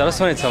know, because I just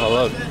wanted to have a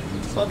look.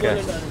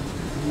 Okay.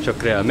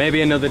 Shukriya.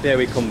 Maybe another day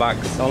we come back,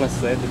 because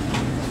honestly,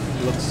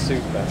 it looks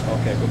super.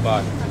 Okay,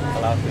 goodbye.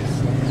 Allah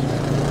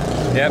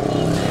Hafiz. Yep.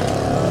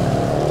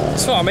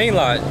 That's what I mean,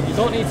 like, you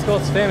don't need to go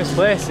to famous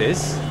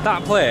places.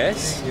 That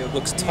place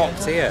looks top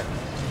tier.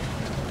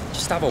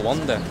 Just have a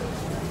wander.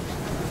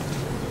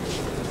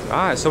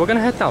 Right, so we're going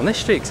to head down this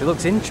street because it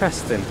looks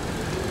interesting.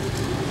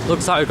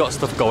 Looks like we've got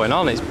stuff going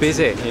on, it's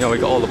busy. You know, we've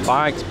got all the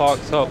bikes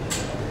parked up.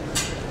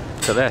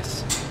 Look at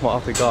this. What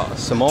have we got? A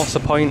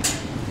samosa point.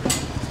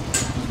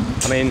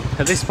 I mean,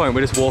 at this point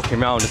we're just walking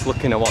around, just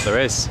looking at what there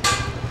is.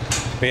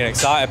 Being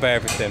excited by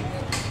everything.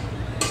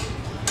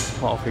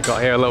 What have we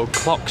got here? A little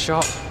clock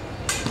shop.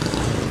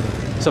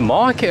 It's a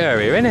market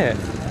area, isn't it?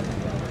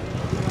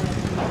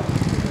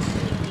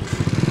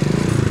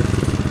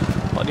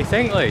 What do you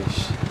think,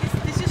 Leesh?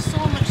 There's just so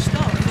much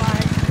stuff,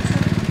 like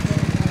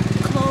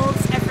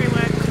clothes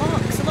everywhere,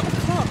 clocks, a lot of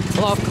clocks.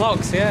 A lot of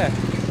clocks, yeah.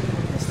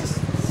 There's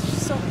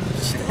just so much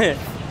stuff.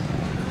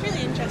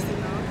 Really interesting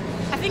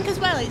though. I think as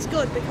well it's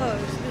good because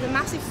there's a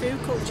massive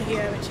food culture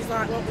here, which is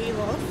like what we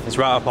love. It's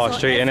right up our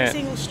street, isn't it?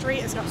 Every single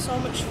street has got so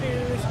much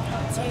food,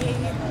 tea.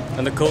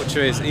 And the culture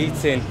is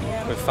eating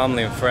with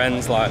family and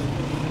friends. Like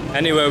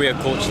anywhere we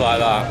have culture like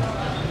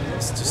that,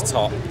 it's just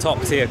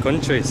top tier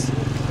countries.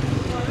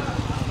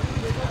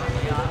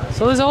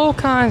 So there's all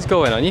kinds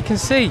going on. You can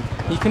see,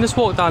 you can just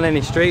walk down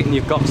any street and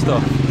you've got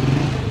stuff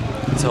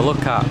to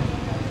look at.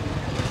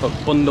 Look,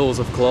 bundles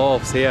of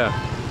clothes here.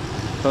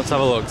 Let's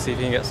have a look, see if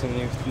you can get some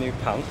new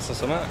pants or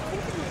something.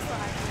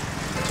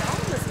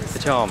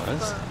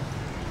 Pajamas?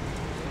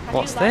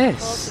 What's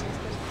this?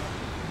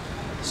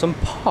 Some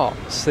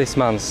pots this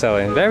man's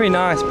selling. Very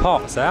nice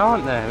pots,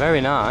 aren't they?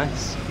 Very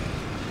nice.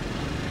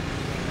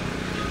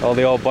 All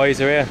the old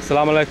boys are here.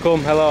 Assalamu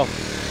alaikum, hello.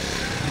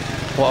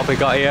 What have we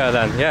got here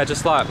then? Yeah,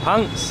 just like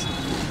pants.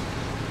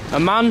 A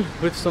man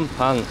with some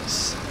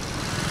pants.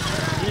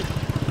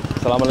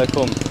 Assalamu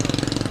alaikum.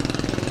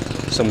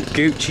 Some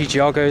Gucci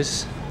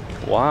joggers.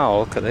 Wow,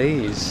 look at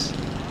these.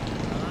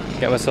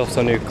 Get myself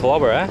some new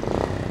clobber, eh?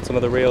 Some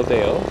of the real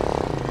deal.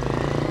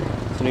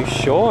 Some new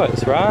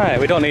shorts, right.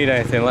 We don't need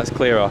anything, let's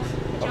clear off.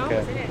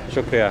 Okay,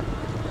 shukriya.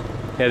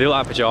 Yeah, they look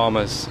like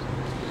pyjamas.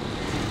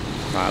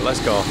 Right, let's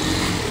go.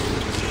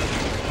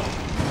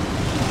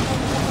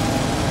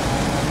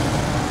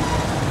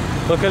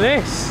 Look at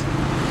this.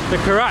 The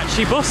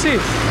Karachi buses.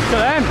 Look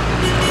at them.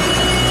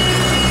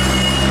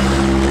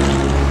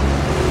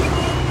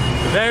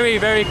 Very,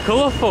 very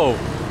colourful.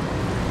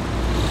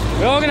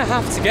 We're all going to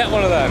have to get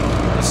one of them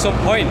at some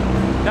point.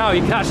 Now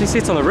you can actually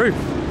sit on the roof.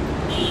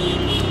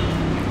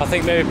 I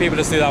think maybe people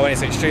just do that when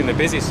it's extremely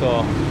busy,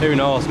 so who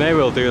knows, maybe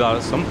we'll do that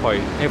at some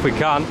point, if we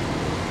can.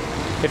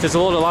 If there's a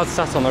lot of lads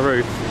sat on the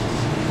roof,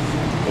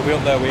 we'll be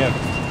up there with him.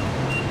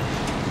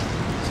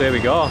 So here we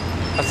go.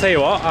 I'll tell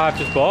you what, I've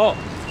just bought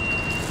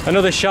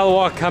another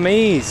Shalwar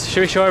Kameez.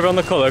 Should we show everyone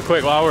the colour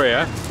quick while we're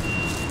here?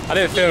 I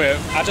didn't film it,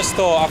 I just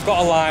thought I've got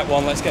a light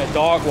one, let's get a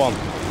dark one.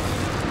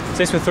 So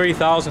this was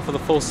 3,000 for the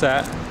full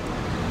set.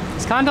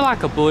 It's kind of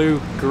like a blue,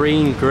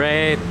 green,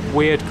 grey,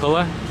 weird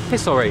colour.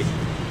 It's alright.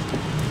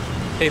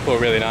 People are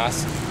really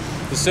nice.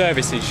 The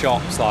service in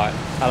shops, like,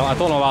 I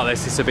don't know about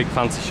this, it's a big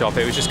fancy shop.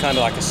 It was just kind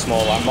of like a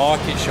small like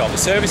market shop. The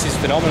service is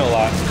phenomenal,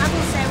 like. I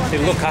will say one they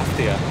thing. look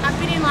after you. I've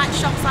been in like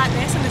shops like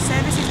this and the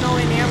service is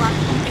nowhere near like,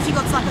 if you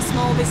go to like a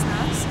small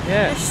business,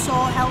 Yeah. they're so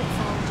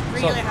helpful,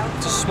 really helpful.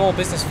 It's a small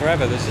business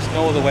forever, there's just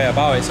no other way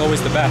about it. It's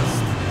always the best.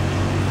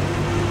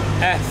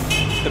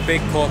 F the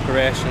big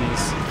corporations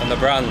and the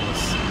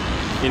brands.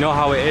 You know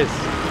how it is.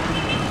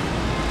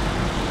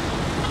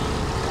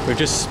 We've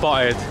just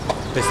spotted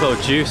this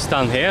little juice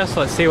stand here,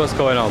 so let's see what's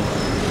going on.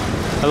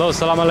 Hello,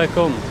 salam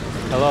alaikum.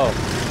 Hello.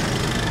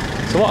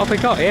 So what have we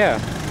got here?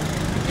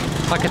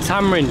 Like a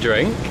tamarind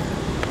drink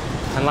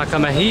and like a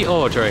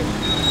mojito drink.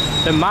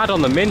 They're mad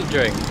on the mint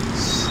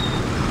drinks.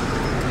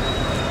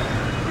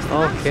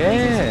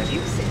 Okay.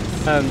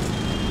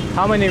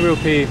 How many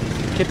rupee?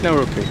 Kitna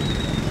rupee?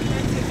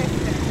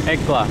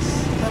 Egg glass.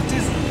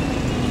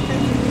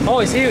 Oh,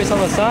 it's here. It's on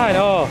the side.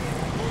 Oh.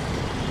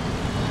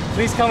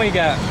 Please can we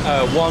get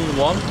one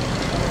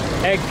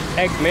egg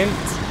mint,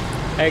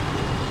 egg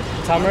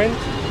tamarind.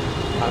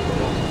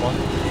 One.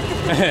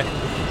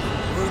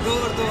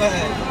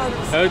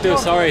 Urdu,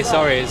 sorry, it's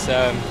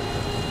one.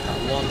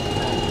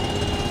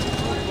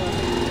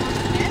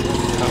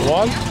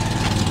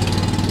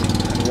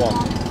 One.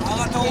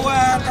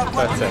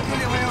 That's it.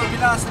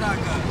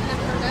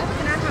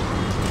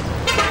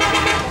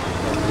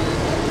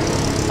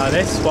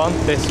 This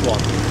one.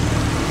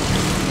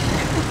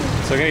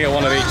 So we're gonna get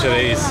one of each of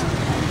these,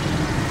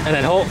 and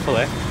then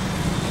hopefully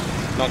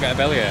not get a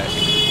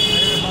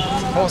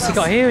bellyache. What's he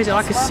got here? Is it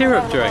like a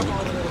syrup drink?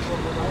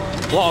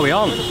 What are we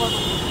on?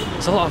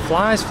 There's a lot of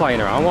flies flying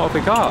around. What have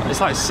we got? It's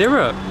like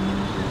syrup.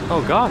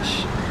 Oh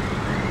gosh.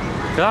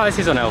 This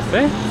is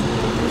unhealthy.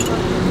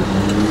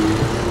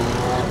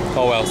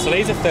 Oh well, so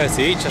these are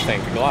 30 each, I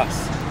think, a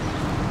glass.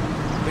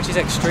 Which is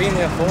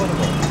extremely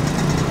affordable.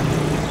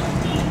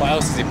 What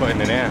else is he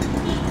putting in here?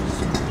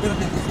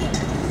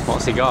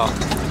 What's he got?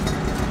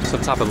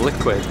 Some type of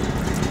liquid.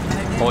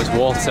 Oh, it's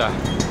water.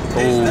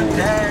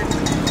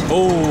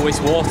 Oh, it's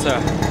water.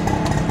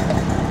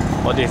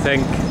 What do you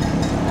think?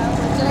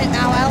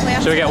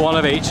 Should we get one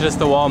of each, just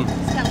the one?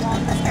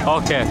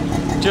 Okay,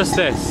 just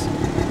this.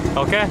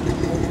 Okay?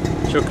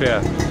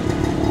 Shukriya.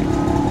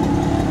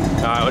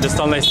 Alright, we're just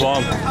on this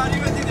one.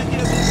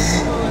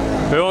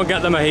 We won't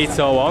get the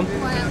mojito one.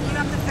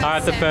 I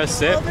had the first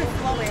sip.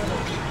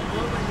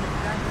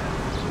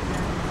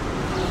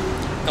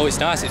 Oh, it's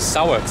nice, it's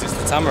sour because it's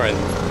the tamarind.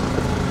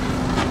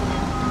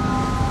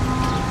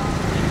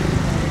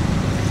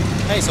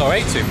 Hey, it's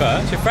alright too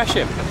fair. It's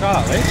refreshing. Try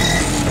that, Lee.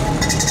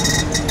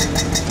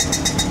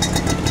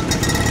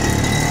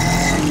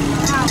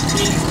 Wow, it's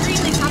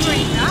really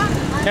tamarind, that.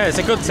 Yeah, it's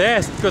a good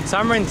taste, good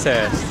tamarind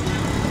taste.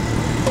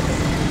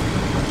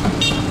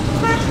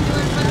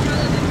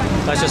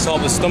 Let's just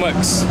hope the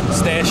stomachs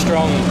stay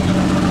strong.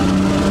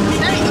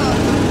 Very good.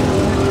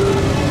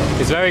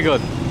 It's very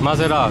good.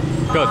 Mazera.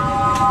 Good.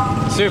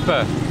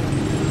 Super.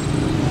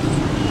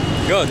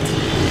 Good.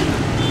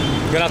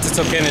 We're gonna have to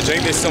tuck in and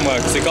drink this somewhere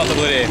because we've got the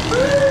bloody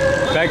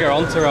beggar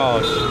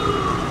entourage.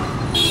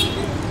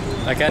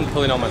 Again,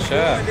 pulling on my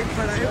shirt.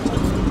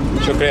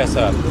 Shukriya,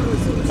 sir.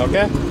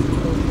 Okay?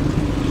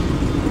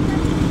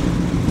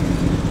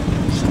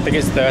 I think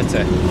it's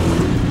 30.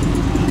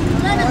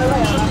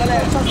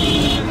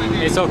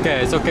 It's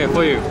okay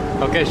for you.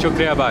 Okay,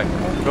 shukriya, bye.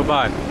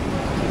 Goodbye.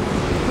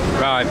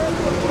 Right.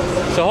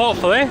 So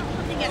hopefully,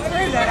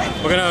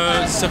 we're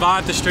gonna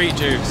survive the street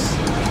juice.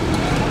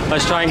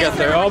 Let's try and get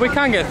through. Oh, we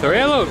can get through.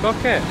 Yeah, look,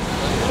 okay.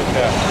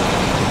 Okay.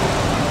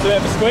 It's a bit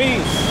of a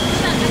squeeze.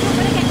 I'm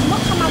gonna get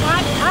much on my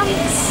white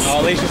pants.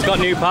 Oh, Leesh has got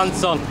new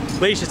pants on.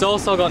 Leesh has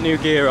also got new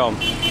gear on.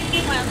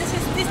 Well,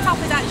 this top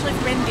is actually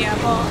from India,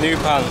 but New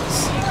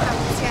pants.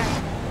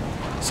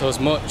 yeah. So as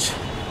much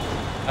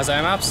as I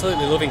am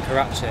absolutely loving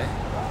Karachi,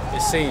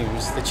 it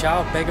seems the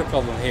child beggar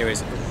problem here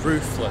is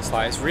ruthless.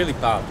 Like, it's really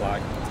bad.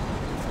 Like,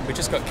 we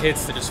just got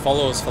kids that just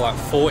follow us for like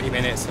 40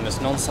 minutes and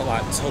just non-stop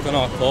like tug on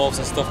our clothes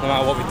and stuff. No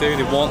matter what we do,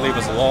 they won't leave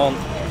us alone.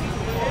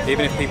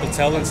 Even if people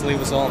tell them to leave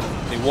us alone,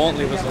 they won't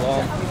leave us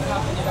alone.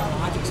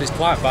 So it's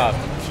quite bad.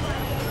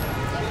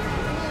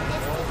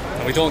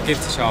 And we don't give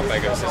to child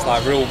beggars. It's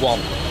like rule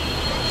 1.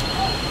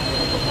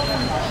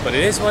 But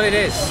it is what it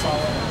is.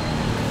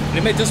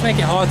 And it does make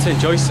it hard to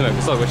enjoy something,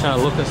 because look, we're trying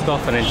to look at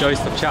stuff and enjoy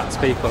stuff, chat to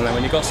people, and then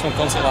when you've got someone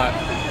constantly like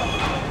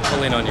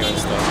pulling on you and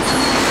stuff.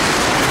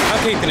 I'm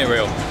keeping it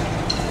real.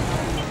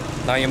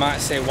 Now you might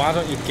say, why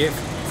don't you give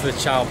to the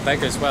child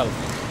beggars? Well,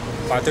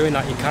 by doing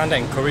that you're kind of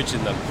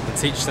encouraging them and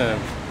teaching them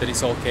that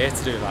it's okay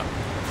to do that.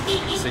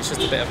 So it's just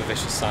a bit of a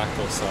vicious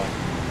cycle, so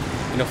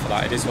enough of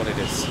that, it is what it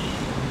is.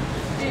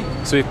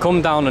 So we've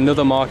come down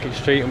another market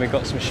street and we've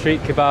got some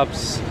street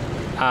kebabs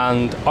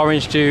and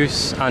orange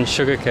juice and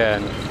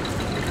sugarcane.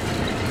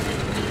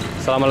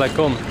 Assalamu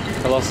alaikum.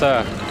 Hello,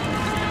 sir.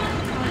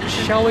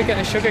 Shall we get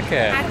a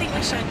sugarcane? I think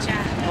we should,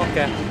 yeah.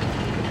 Okay.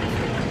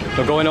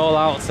 We're going all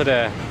out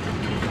today.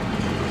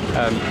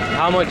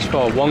 How much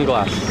for one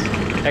glass?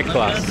 Egg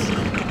glass?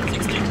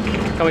 60.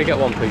 Can we get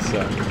one, please,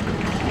 sir?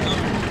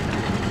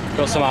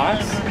 Got some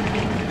ice?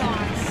 No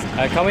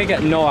ice. Can we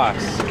get no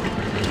ice?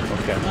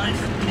 Okay.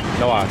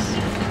 No ice.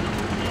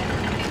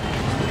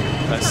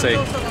 Let's see.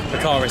 We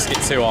can't risk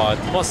it too hard.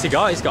 What's he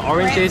got? He's got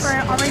oranges.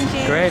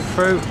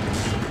 Grapefruit.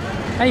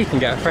 Hey, you can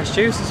get a fresh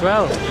juice as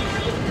well.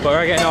 But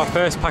we're getting our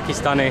first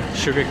Pakistani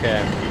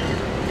sugarcane.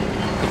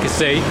 You can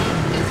see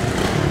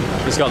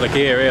he's got the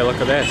gear here,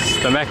 look at this.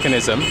 The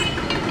mechanism.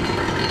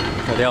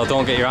 Bloody hell,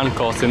 don't get your hand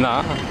caught in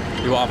that.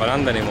 You won't have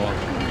an hand anymore.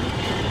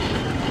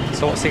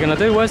 So what's he going to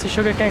do? Where's the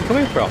sugarcane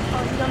coming from?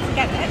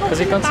 Has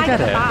he gone to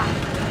get it?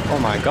 Oh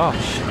my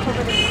gosh.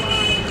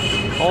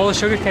 All the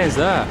sugarcane's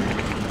there.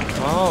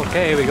 Oh,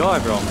 okay, here we go,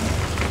 everyone.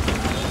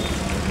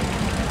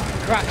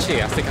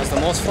 Karachi, I think, has the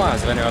most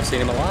flies of anywhere I've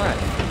seen in my life.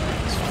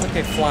 It's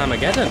fucking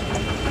Fly-mageddon.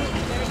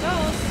 There it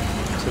goes.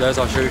 So there's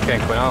our sugarcane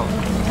coming out.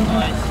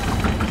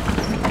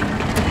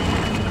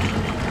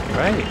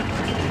 Great.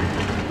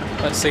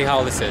 Let's see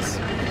how this is.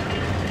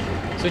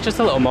 So it's just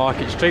a little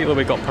market street. Look,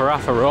 we've got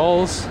paraffin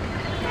rolls,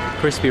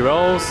 crispy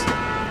rolls.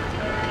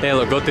 They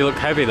look good, they look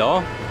heavy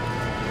though.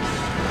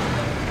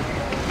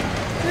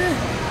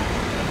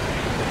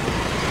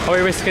 Are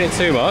we risking it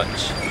too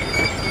much?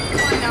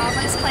 Why not?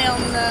 Let's play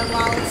on the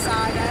wild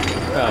side then.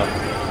 Oh.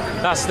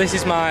 This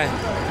is my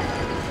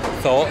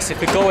thoughts. If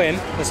we go in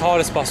as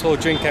hard as possible,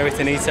 drink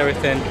everything, eat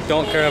everything,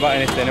 don't care about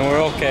anything, and we're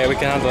okay, we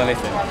can handle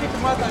anything.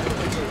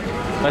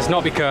 Let's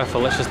not be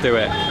careful, let's just do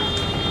it.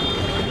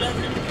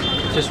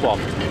 Just one.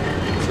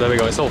 So there we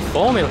go, it's all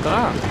foamy, look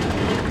at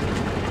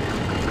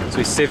that. So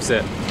he sieves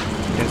it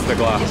into the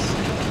glass.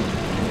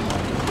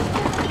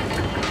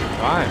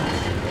 Right.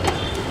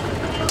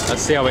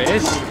 Let's see how it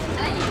is.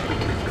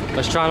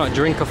 Let's try not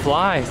drink a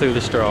fly through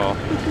the straw.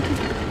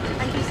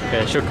 Thank you, sir.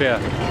 Okay, shukriya.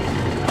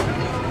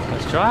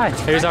 Let's try.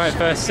 Who's having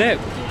first sip?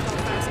 Go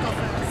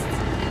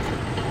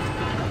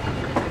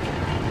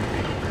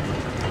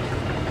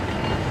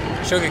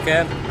first.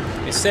 Sugarcane.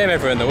 It's the same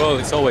everywhere in the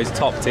world, it's always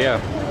top tier.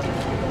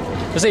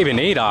 Doesn't even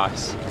need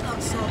ice.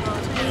 That's so good. I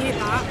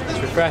needed that. It's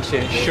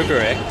refreshing, it's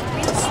sugary.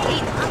 Really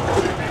sweet, that.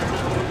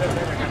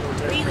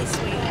 Really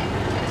sweet.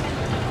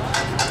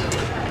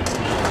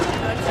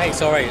 Hey,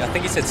 it's alright. I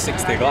think he said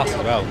 60 a glass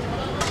as well.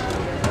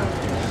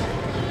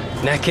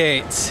 Neck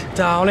it.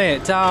 Down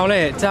it, down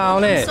it,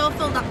 down I'm it. so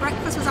full. That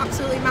breakfast was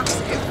absolutely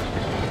massive.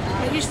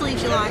 It just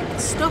leaves you like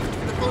stuffed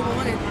for the full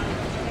morning.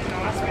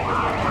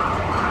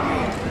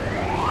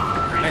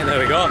 Right, there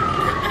we go.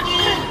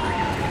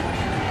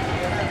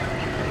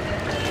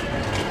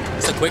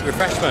 It's a quick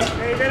refreshment.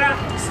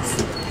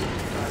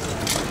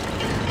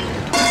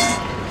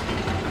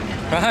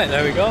 Right,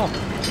 there we go.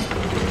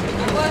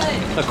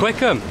 A quick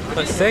one.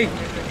 Let's see.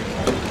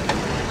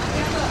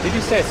 Did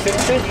you say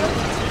 60? 60.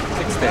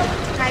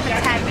 Try for 10.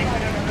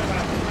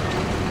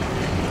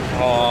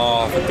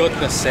 Oh, for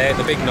goodness sake,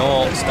 the big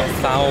notes got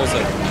 1,000.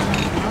 Do you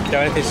have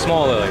anything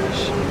smaller,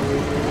 Leesh?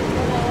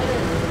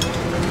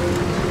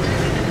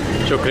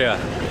 Shukriya.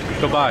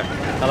 Goodbye.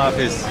 Allah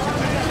Hafiz.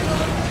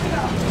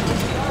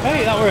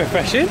 Hey, that was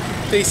refreshing.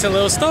 Decent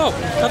little stop.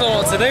 I don't know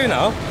what to do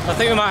now. I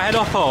think we might head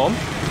off home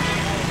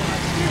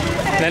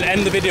and then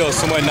end the video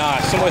somewhere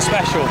nice, somewhere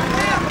special.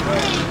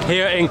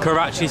 Here in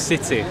Karachi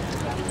City.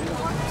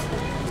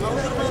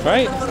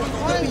 Right?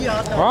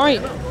 Right.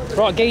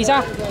 Right,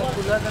 geezer.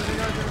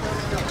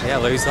 Yeah,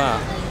 lose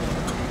that.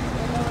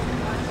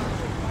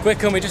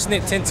 Quick, and we just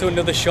nipped into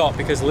another shop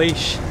because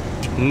Leesh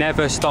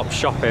never stops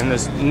shopping.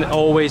 There's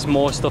always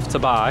more stuff to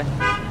buy.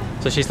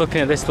 So she's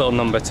looking at this little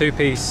number,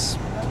 2-piece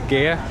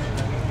gear.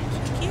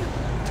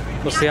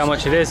 We'll see how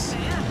much it is.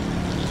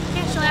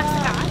 Yeah, shall I ask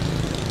the guy?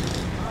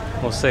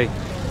 We'll see.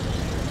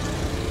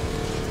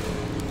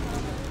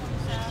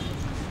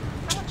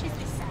 How much is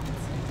this set?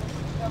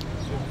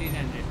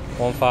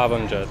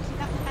 1,500. Is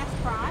that the best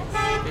price?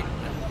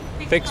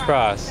 Fixed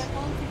price.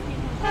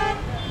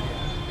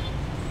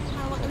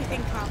 What do we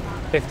think about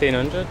that?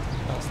 1,500.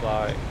 That's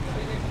like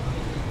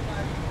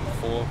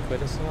 £4 or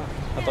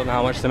something. I don't know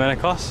how much the men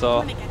cost, so I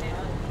want to get it.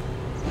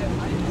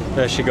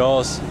 there she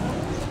goes.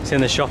 It's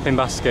in the shopping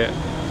basket.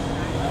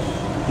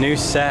 New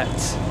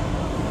set.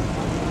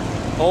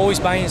 Always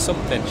buying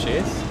something, she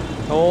is.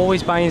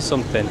 Always buying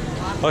something.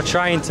 Or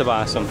trying to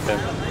buy something.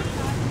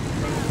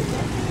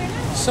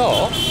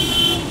 So,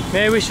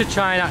 maybe we should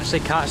try and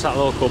actually catch that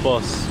local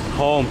bus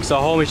home, because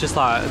our home is just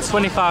like a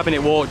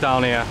 25-minute walk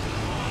down here.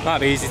 Might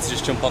be easy to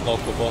just jump on the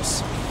local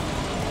bus.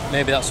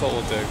 Maybe that's what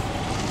we'll do.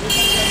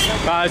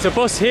 Right, there's a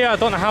bus here. I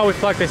don't know how we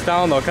flag this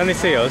down though. Can they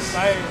see us?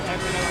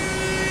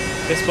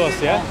 This bus,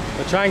 yeah?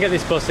 We'll try and get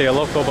this bus here,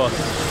 local bus.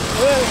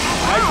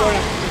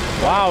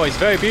 Wow, it's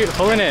very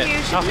beautiful, isn't it?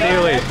 After you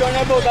leave.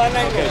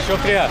 Okay,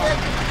 shukriya.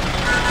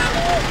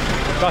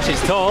 Gosh,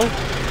 it's tall.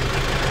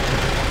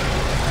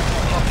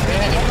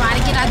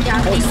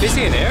 Oh, it's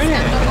busy in here, isn't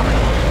it?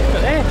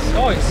 Look at this.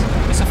 Oh,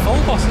 it's a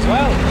full bus as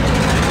well.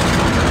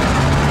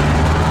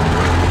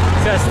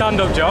 Is it a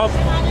stand-up job?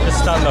 Just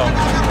stand up.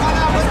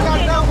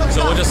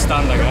 So we'll just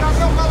stand, I guess. I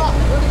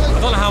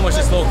don't know how much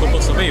this local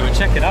bus will be, but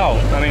check it out.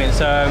 I mean, it's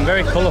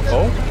very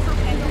colourful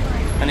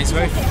and it's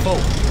very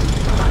full.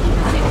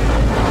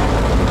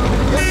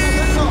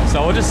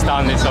 So we'll just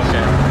stand, it's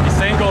okay. He's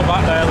saying go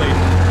back there, Lee.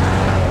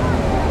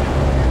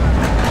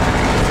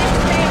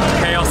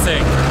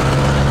 Chaotic.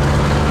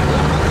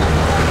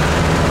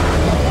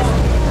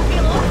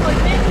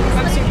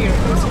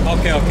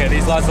 Okay,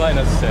 these lads are letting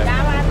us sit.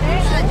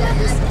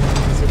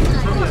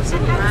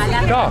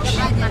 Gosh, I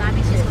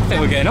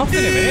think we're getting off in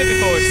a minute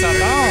before we sat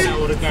down.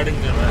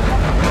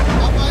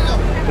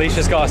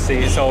 Leisha's got a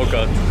seat, it's all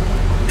good.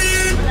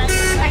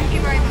 Thank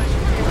you very much.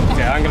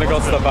 Okay, I'm going to go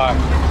to the back.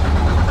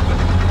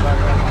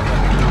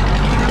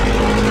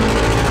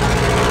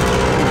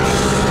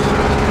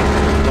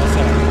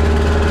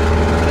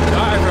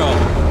 Right, everyone.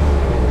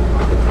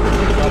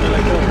 How we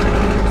doing?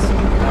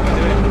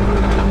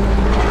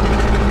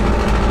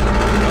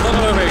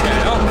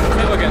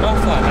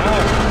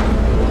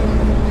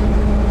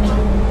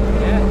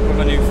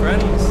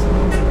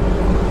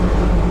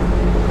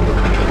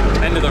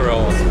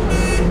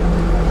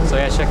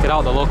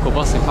 out the local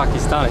bus in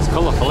Pakistan. It's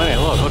colourful, isn't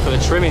it? Look at the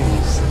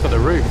trimmings, look at the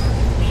roof.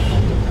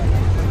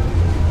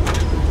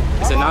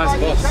 It's a nice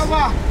bus.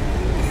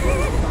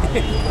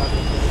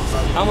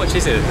 How much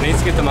is it? We need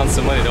to give the man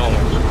some money, don't we?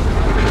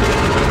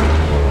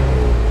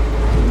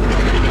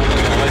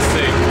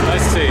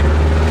 Let's see.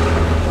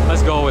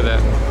 Let's go with it.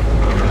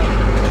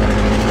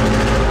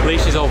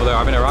 Leesh is over there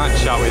having a right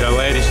chat with her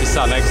lady she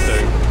sat next to.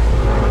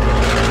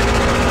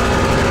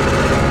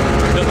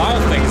 They're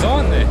loud things,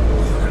 aren't they?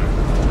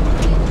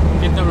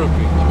 Kitna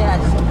rupee?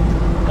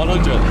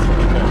 100.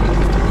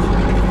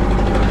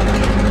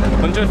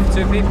 100 for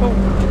 2 people?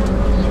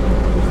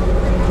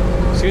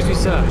 Excuse me,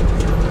 sir.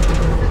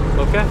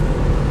 Okay?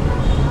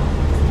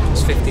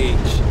 It's 50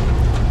 each.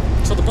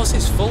 So the bus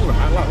is full,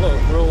 right? Like, look,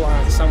 we're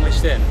all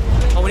sandwiched in.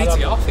 Oh, we need to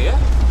get off here,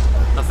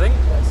 I think.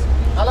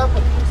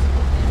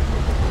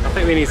 I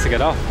think we need to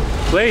get off.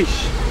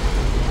 Leesh,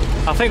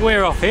 I think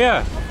we're off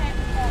here.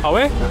 Are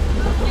we?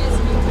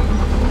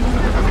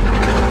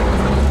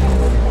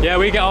 Yeah,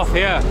 we get off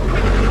here.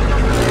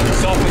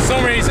 So for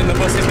some reason the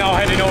bus is now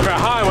heading over a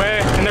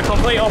highway in the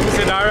complete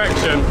opposite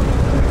direction.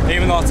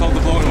 Even though I told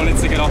the bloke I wanted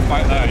to get off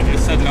back there, he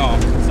just said no.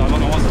 So I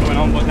don't know what's going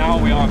on, but now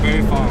we are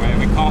very far away.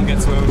 We can't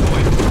get to where we're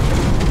going.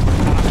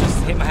 And I've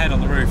just hit my head on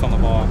the roof on the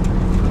bar.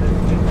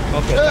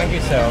 Okay, thank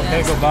you, sir.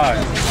 Okay,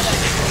 goodbye.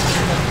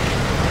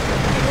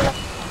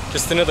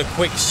 Just another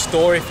quick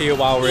story for you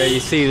while we're here. You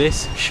see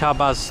this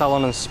Shabazz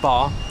Salon and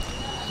Spa.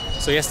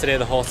 So yesterday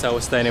the hotel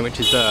we're staying in, which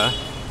is there,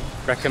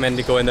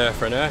 recommended going there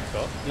for an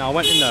haircut. Now I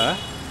went in there,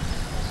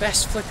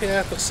 best flipping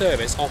haircut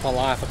service of my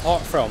life,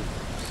 apart from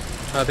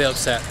I'm a bit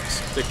upset.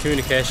 The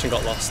communication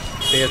got lost,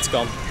 beard's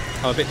gone.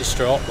 I'm a bit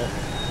distraught, but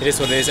it is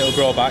what it is, it'll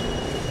grow back.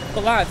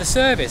 But like the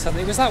service, I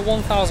think it was like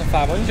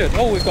 1,500.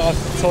 Oh, we've got a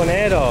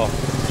tornado.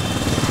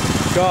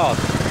 God.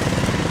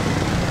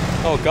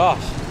 Oh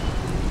gosh.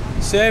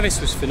 Service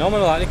was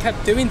phenomenal. Like, they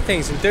kept doing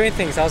things and doing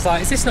things. I was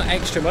like, is this not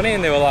extra money?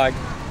 And they were like,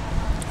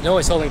 no,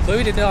 it's all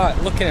included. They're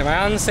like looking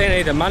around saying I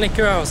need a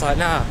manicure. I was like,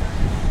 nah,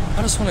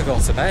 I just want to go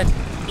to bed.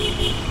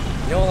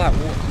 You know, like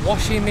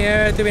washing my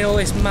hair, doing all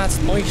this mad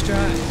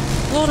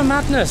moisturiser. A load of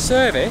madness.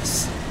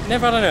 Service.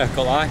 Never had an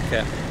haircut like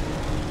it.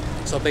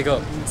 So big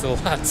up to the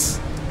lads.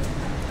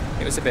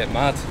 It was a bit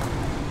mad.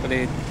 But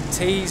the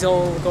teas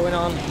all going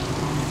on.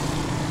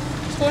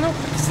 What's going on,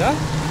 Pakistan?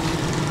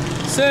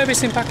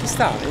 Service in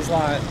Pakistan is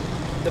like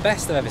the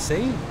best I've ever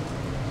seen.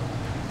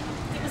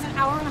 It was an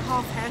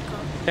hour-and-a-half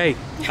haircut. Hey,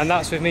 and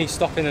that's with me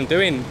stopping and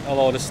doing a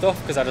load of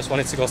stuff because I just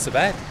wanted to go to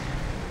bed.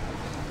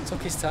 It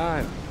took his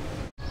time.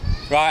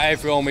 Right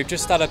everyone, we've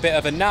just had a bit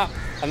of a nap.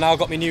 I've now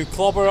got my new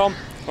clobber on.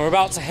 And we're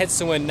about to head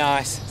somewhere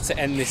nice to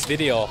end this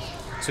video.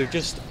 So we've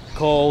just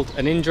called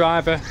an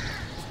in-driver,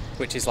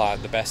 which is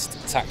like the best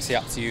taxi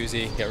app to use.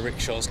 You can get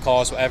rickshaws,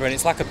 cars, whatever, and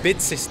it's like a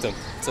bid system.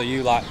 So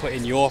you like put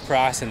in your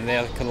price and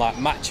they can like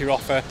match your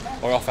offer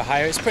or offer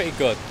higher. It's pretty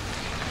good.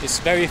 It's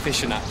very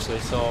efficient actually.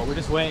 So we're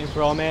just waiting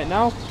for our mate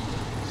now.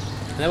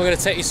 And then we're going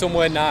to take you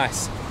somewhere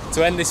nice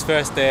to end this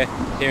first day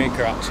here in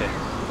Karachi.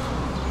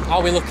 How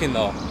are we looking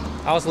though?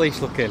 How's Leesh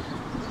looking?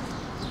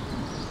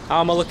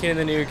 How am I looking in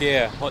the new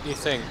gear? What do you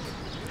think?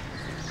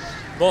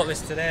 Bought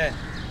this today.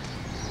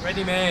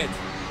 Ready made.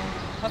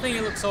 I think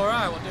it looks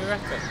alright. What do you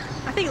reckon?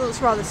 I think it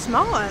looks rather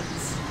smart.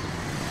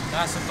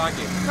 Nice and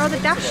baggy. Rather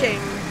dashing.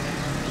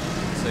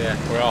 So yeah,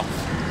 we're off.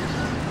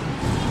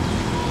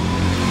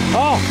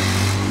 Oh!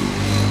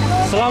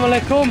 Assalamu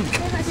alaikum.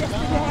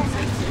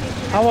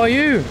 How are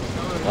you?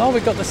 Oh,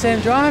 we've got the same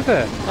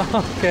driver.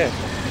 Okay.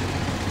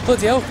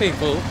 Bloody hell,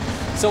 people.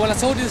 So when I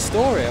told you the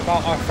story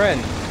about our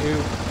friend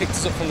who picked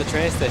us up from the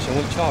train station,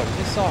 wouldn't charge, we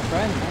just saw our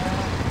friend.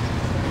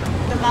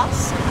 The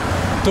bus?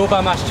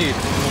 Tooba Masjid.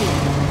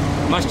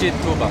 Masjid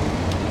Tooba.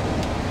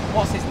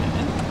 What's his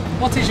name?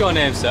 What is your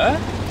name, sir?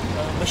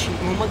 Bashir,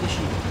 Muhammad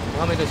Bashir.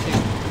 Muhammad Bashir.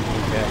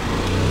 Okay.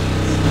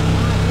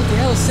 Bloody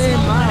hell,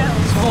 same man.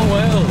 Small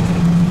world.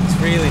 It's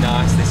really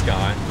nice, this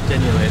guy.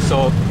 Genuinely.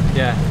 So,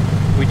 yeah,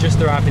 we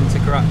just arrived into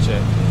Karachi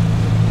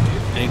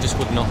and he just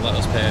would not let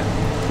us pay.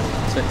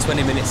 Spent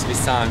 20 minutes of his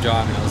time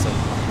driving us.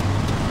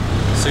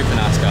 Super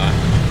nice guy.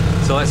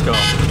 So let's go.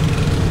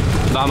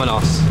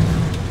 Vamonos.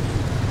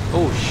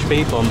 Oh,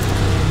 speed bump.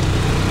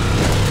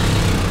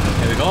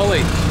 Here we go,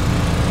 Lee.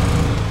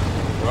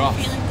 We're off.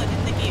 Feeling good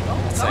in the gear.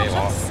 I'll tell you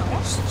what,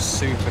 it's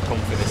super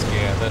comfy this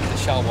gear. The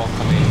Shalwar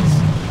Kameez,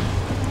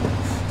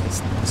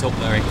 it's up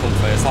there in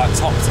comfort. It's like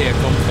top tier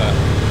comfort.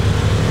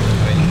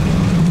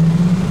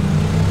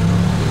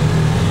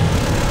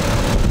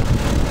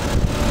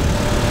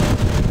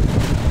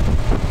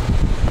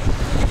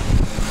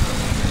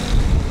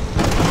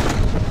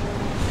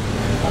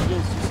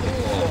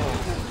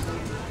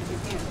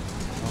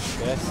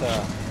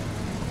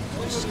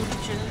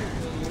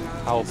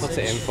 I will put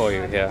it in for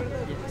you here.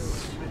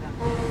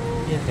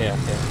 Yeah.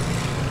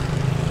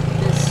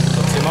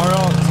 So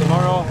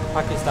tomorrow,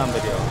 Pakistan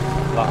video.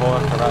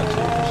 Lahore,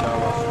 Karachi,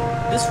 Shalwar.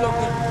 This vlog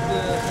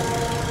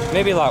will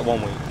Maybe like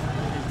 1 week.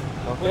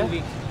 Okay? 1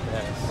 week.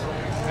 Yes.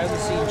 I will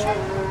see you.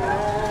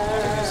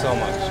 Thank you so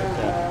much.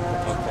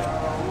 Okay.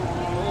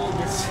 Oh,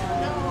 this.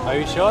 Are Are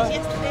you sure?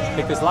 Yesterday.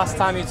 Because last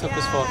time you took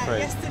us for free.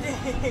 Yesterday.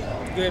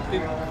 You happy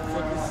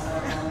for this?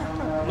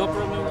 No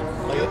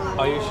problem.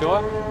 Are you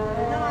sure? No,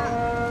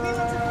 we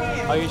want to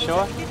pay. Are you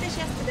sure? We did this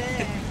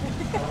yesterday.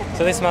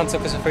 So this man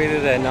took us for free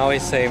today, now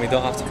he's saying we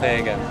don't have to pay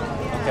again.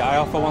 Okay, I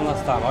offer one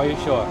last time. Are you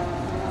sure?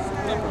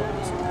 No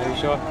problem. Are you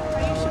sure?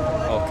 Are you sure?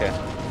 Okay.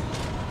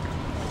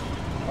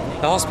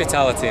 The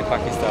hospitality in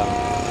Pakistan.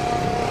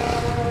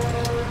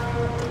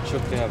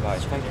 Shukriya bhai.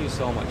 Thank you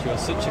so much. You are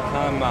such a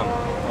kind man.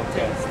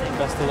 Okay.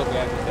 Best of luck with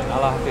everything.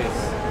 Allah Hafiz.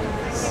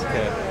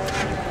 Okay.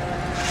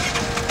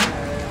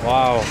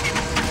 Wow.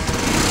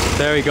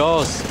 There he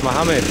goes,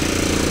 Mohammed.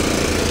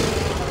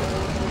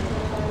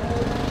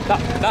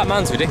 That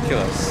man's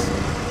ridiculous.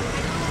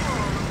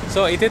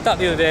 So he did that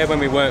the other day when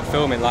we weren't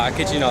filming. Like I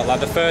kid you not,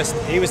 like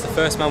he was the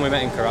first man we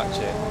met in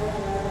Karachi.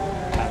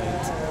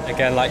 And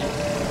again, like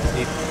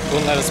he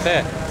wouldn't let us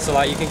pay. So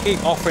like you can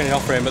keep offering and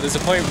offering, but there's a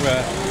point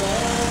where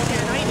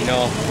you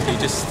know you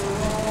just.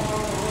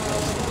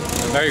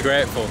 I'm very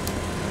grateful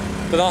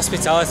for the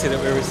hospitality that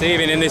we're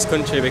receiving in this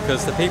country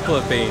because the people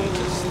have been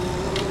just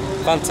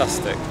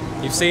fantastic.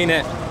 You've seen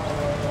it.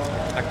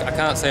 I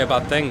can't say a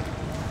bad thing.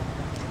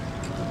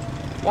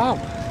 Wow.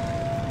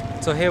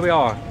 So here we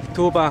are,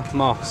 Tooba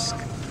Mosque.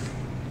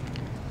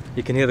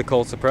 You can hear the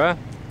call to prayer.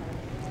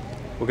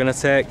 We're going to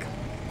take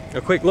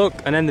a quick look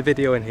and end the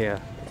video in here.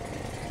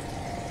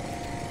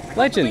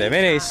 Legend him,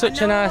 innit? He's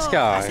such a nice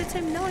guy. I said to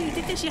him, no, you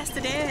did this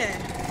yesterday.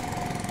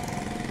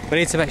 We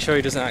need to make sure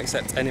he doesn't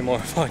accept any more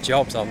of our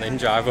jobs on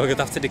InDrive. We're going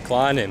to have to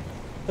decline him.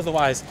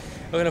 Otherwise,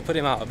 we're going to put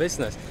him out of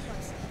business.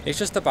 It's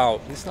just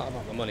about, it's not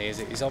about the money, is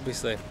it? It's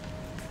obviously,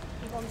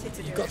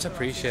 you've got to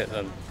appreciate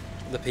them,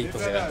 the people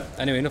here.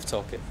 Anyway, enough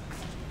talking.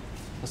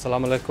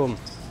 Assalamu alaikum.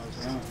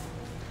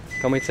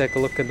 Can we take a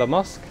look at the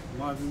mosque?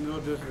 No,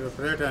 this is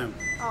prayer time.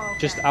 Oh, okay.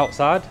 Just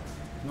outside?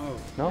 No.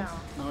 No?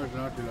 No, it's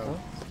not allowed.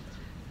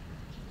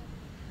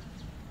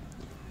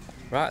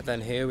 Right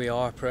then, here we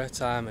are, prayer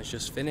time has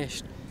just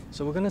finished.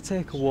 So we're going to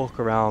take a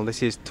walk around.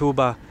 This is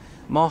Tooba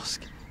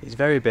Mosque. It's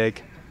very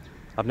big.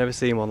 I've never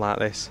seen one like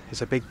this.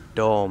 It's a big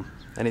dome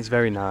and it's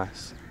very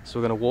nice. So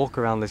we're going to walk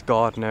around this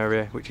garden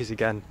area, which is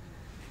again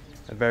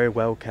a very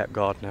well kept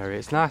garden area.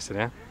 It's nice in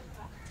here.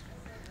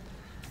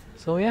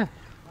 So yeah,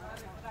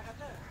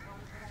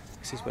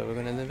 this is where we're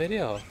going to end the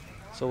video.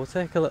 So we'll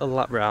take a little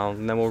lap round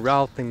and then we'll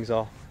round things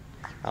off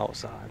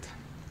outside.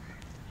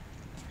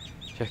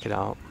 Check it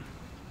out.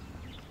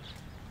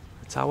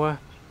 The tower.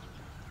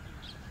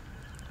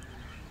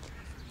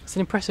 It's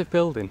an impressive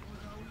building.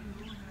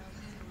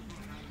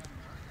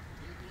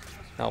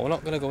 Now we're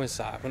not going to go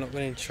inside, we're not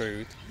going to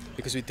intrude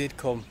because we did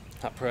come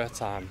at prayer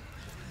time.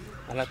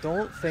 And I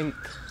don't think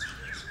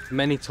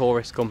many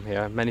tourists come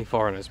here, many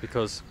foreigners,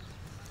 because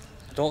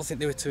I don't think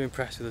they were too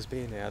impressed with us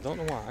being here. I don't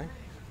know why,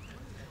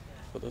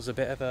 but there was a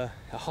bit of a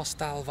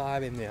hostile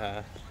vibe in the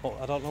air. But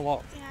I don't know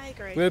what. Yeah, I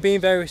agree. We were being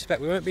very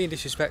respectful. We weren't being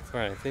disrespectful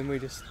or anything.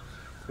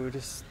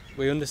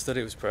 We understood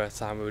it was prayer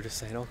time. We were just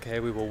saying, okay,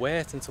 we will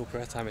wait until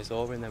prayer time is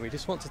over, and then we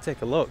just want to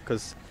take a look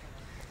because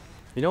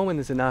you know when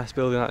there's a nice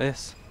building like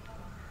this,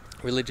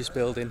 religious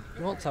building,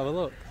 you want to have a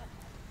look.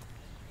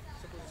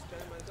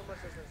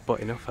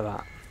 But enough of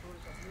that.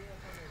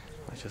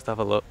 Let's just have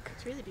a look.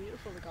 It's really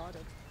beautiful, the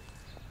garden.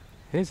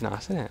 It is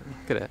nice, isn't it?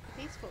 Look at it.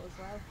 Peaceful as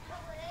well.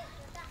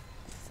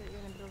 So you're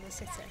in the middle of the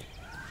city.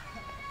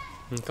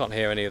 You can't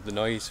hear any of the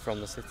noise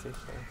from the city. So.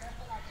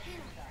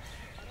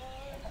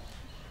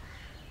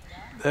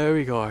 There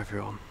we go,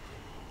 everyone.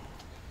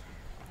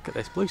 Look at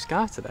this blue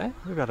sky today.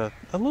 We've had a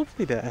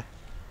lovely day.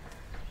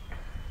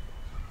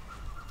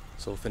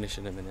 So we'll finish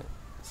in a minute.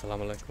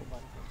 Assalamu alaikum.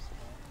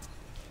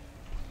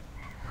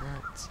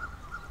 Right.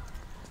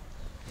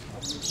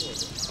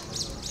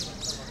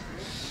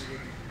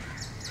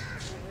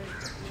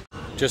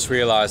 Just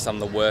realised I'm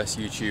the worst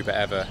YouTuber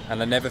ever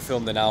and I never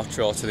filmed an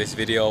outro to this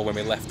video when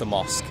we left the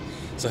mosque.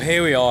 So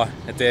here we are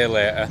a day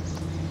later.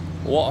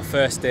 What a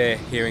first day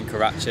here in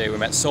Karachi. We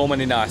met so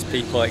many nice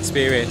people,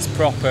 experienced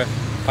proper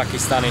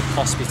Pakistani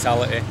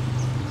hospitality.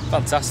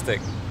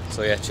 Fantastic.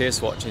 So yeah, cheers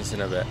for watching, see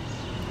you in a bit.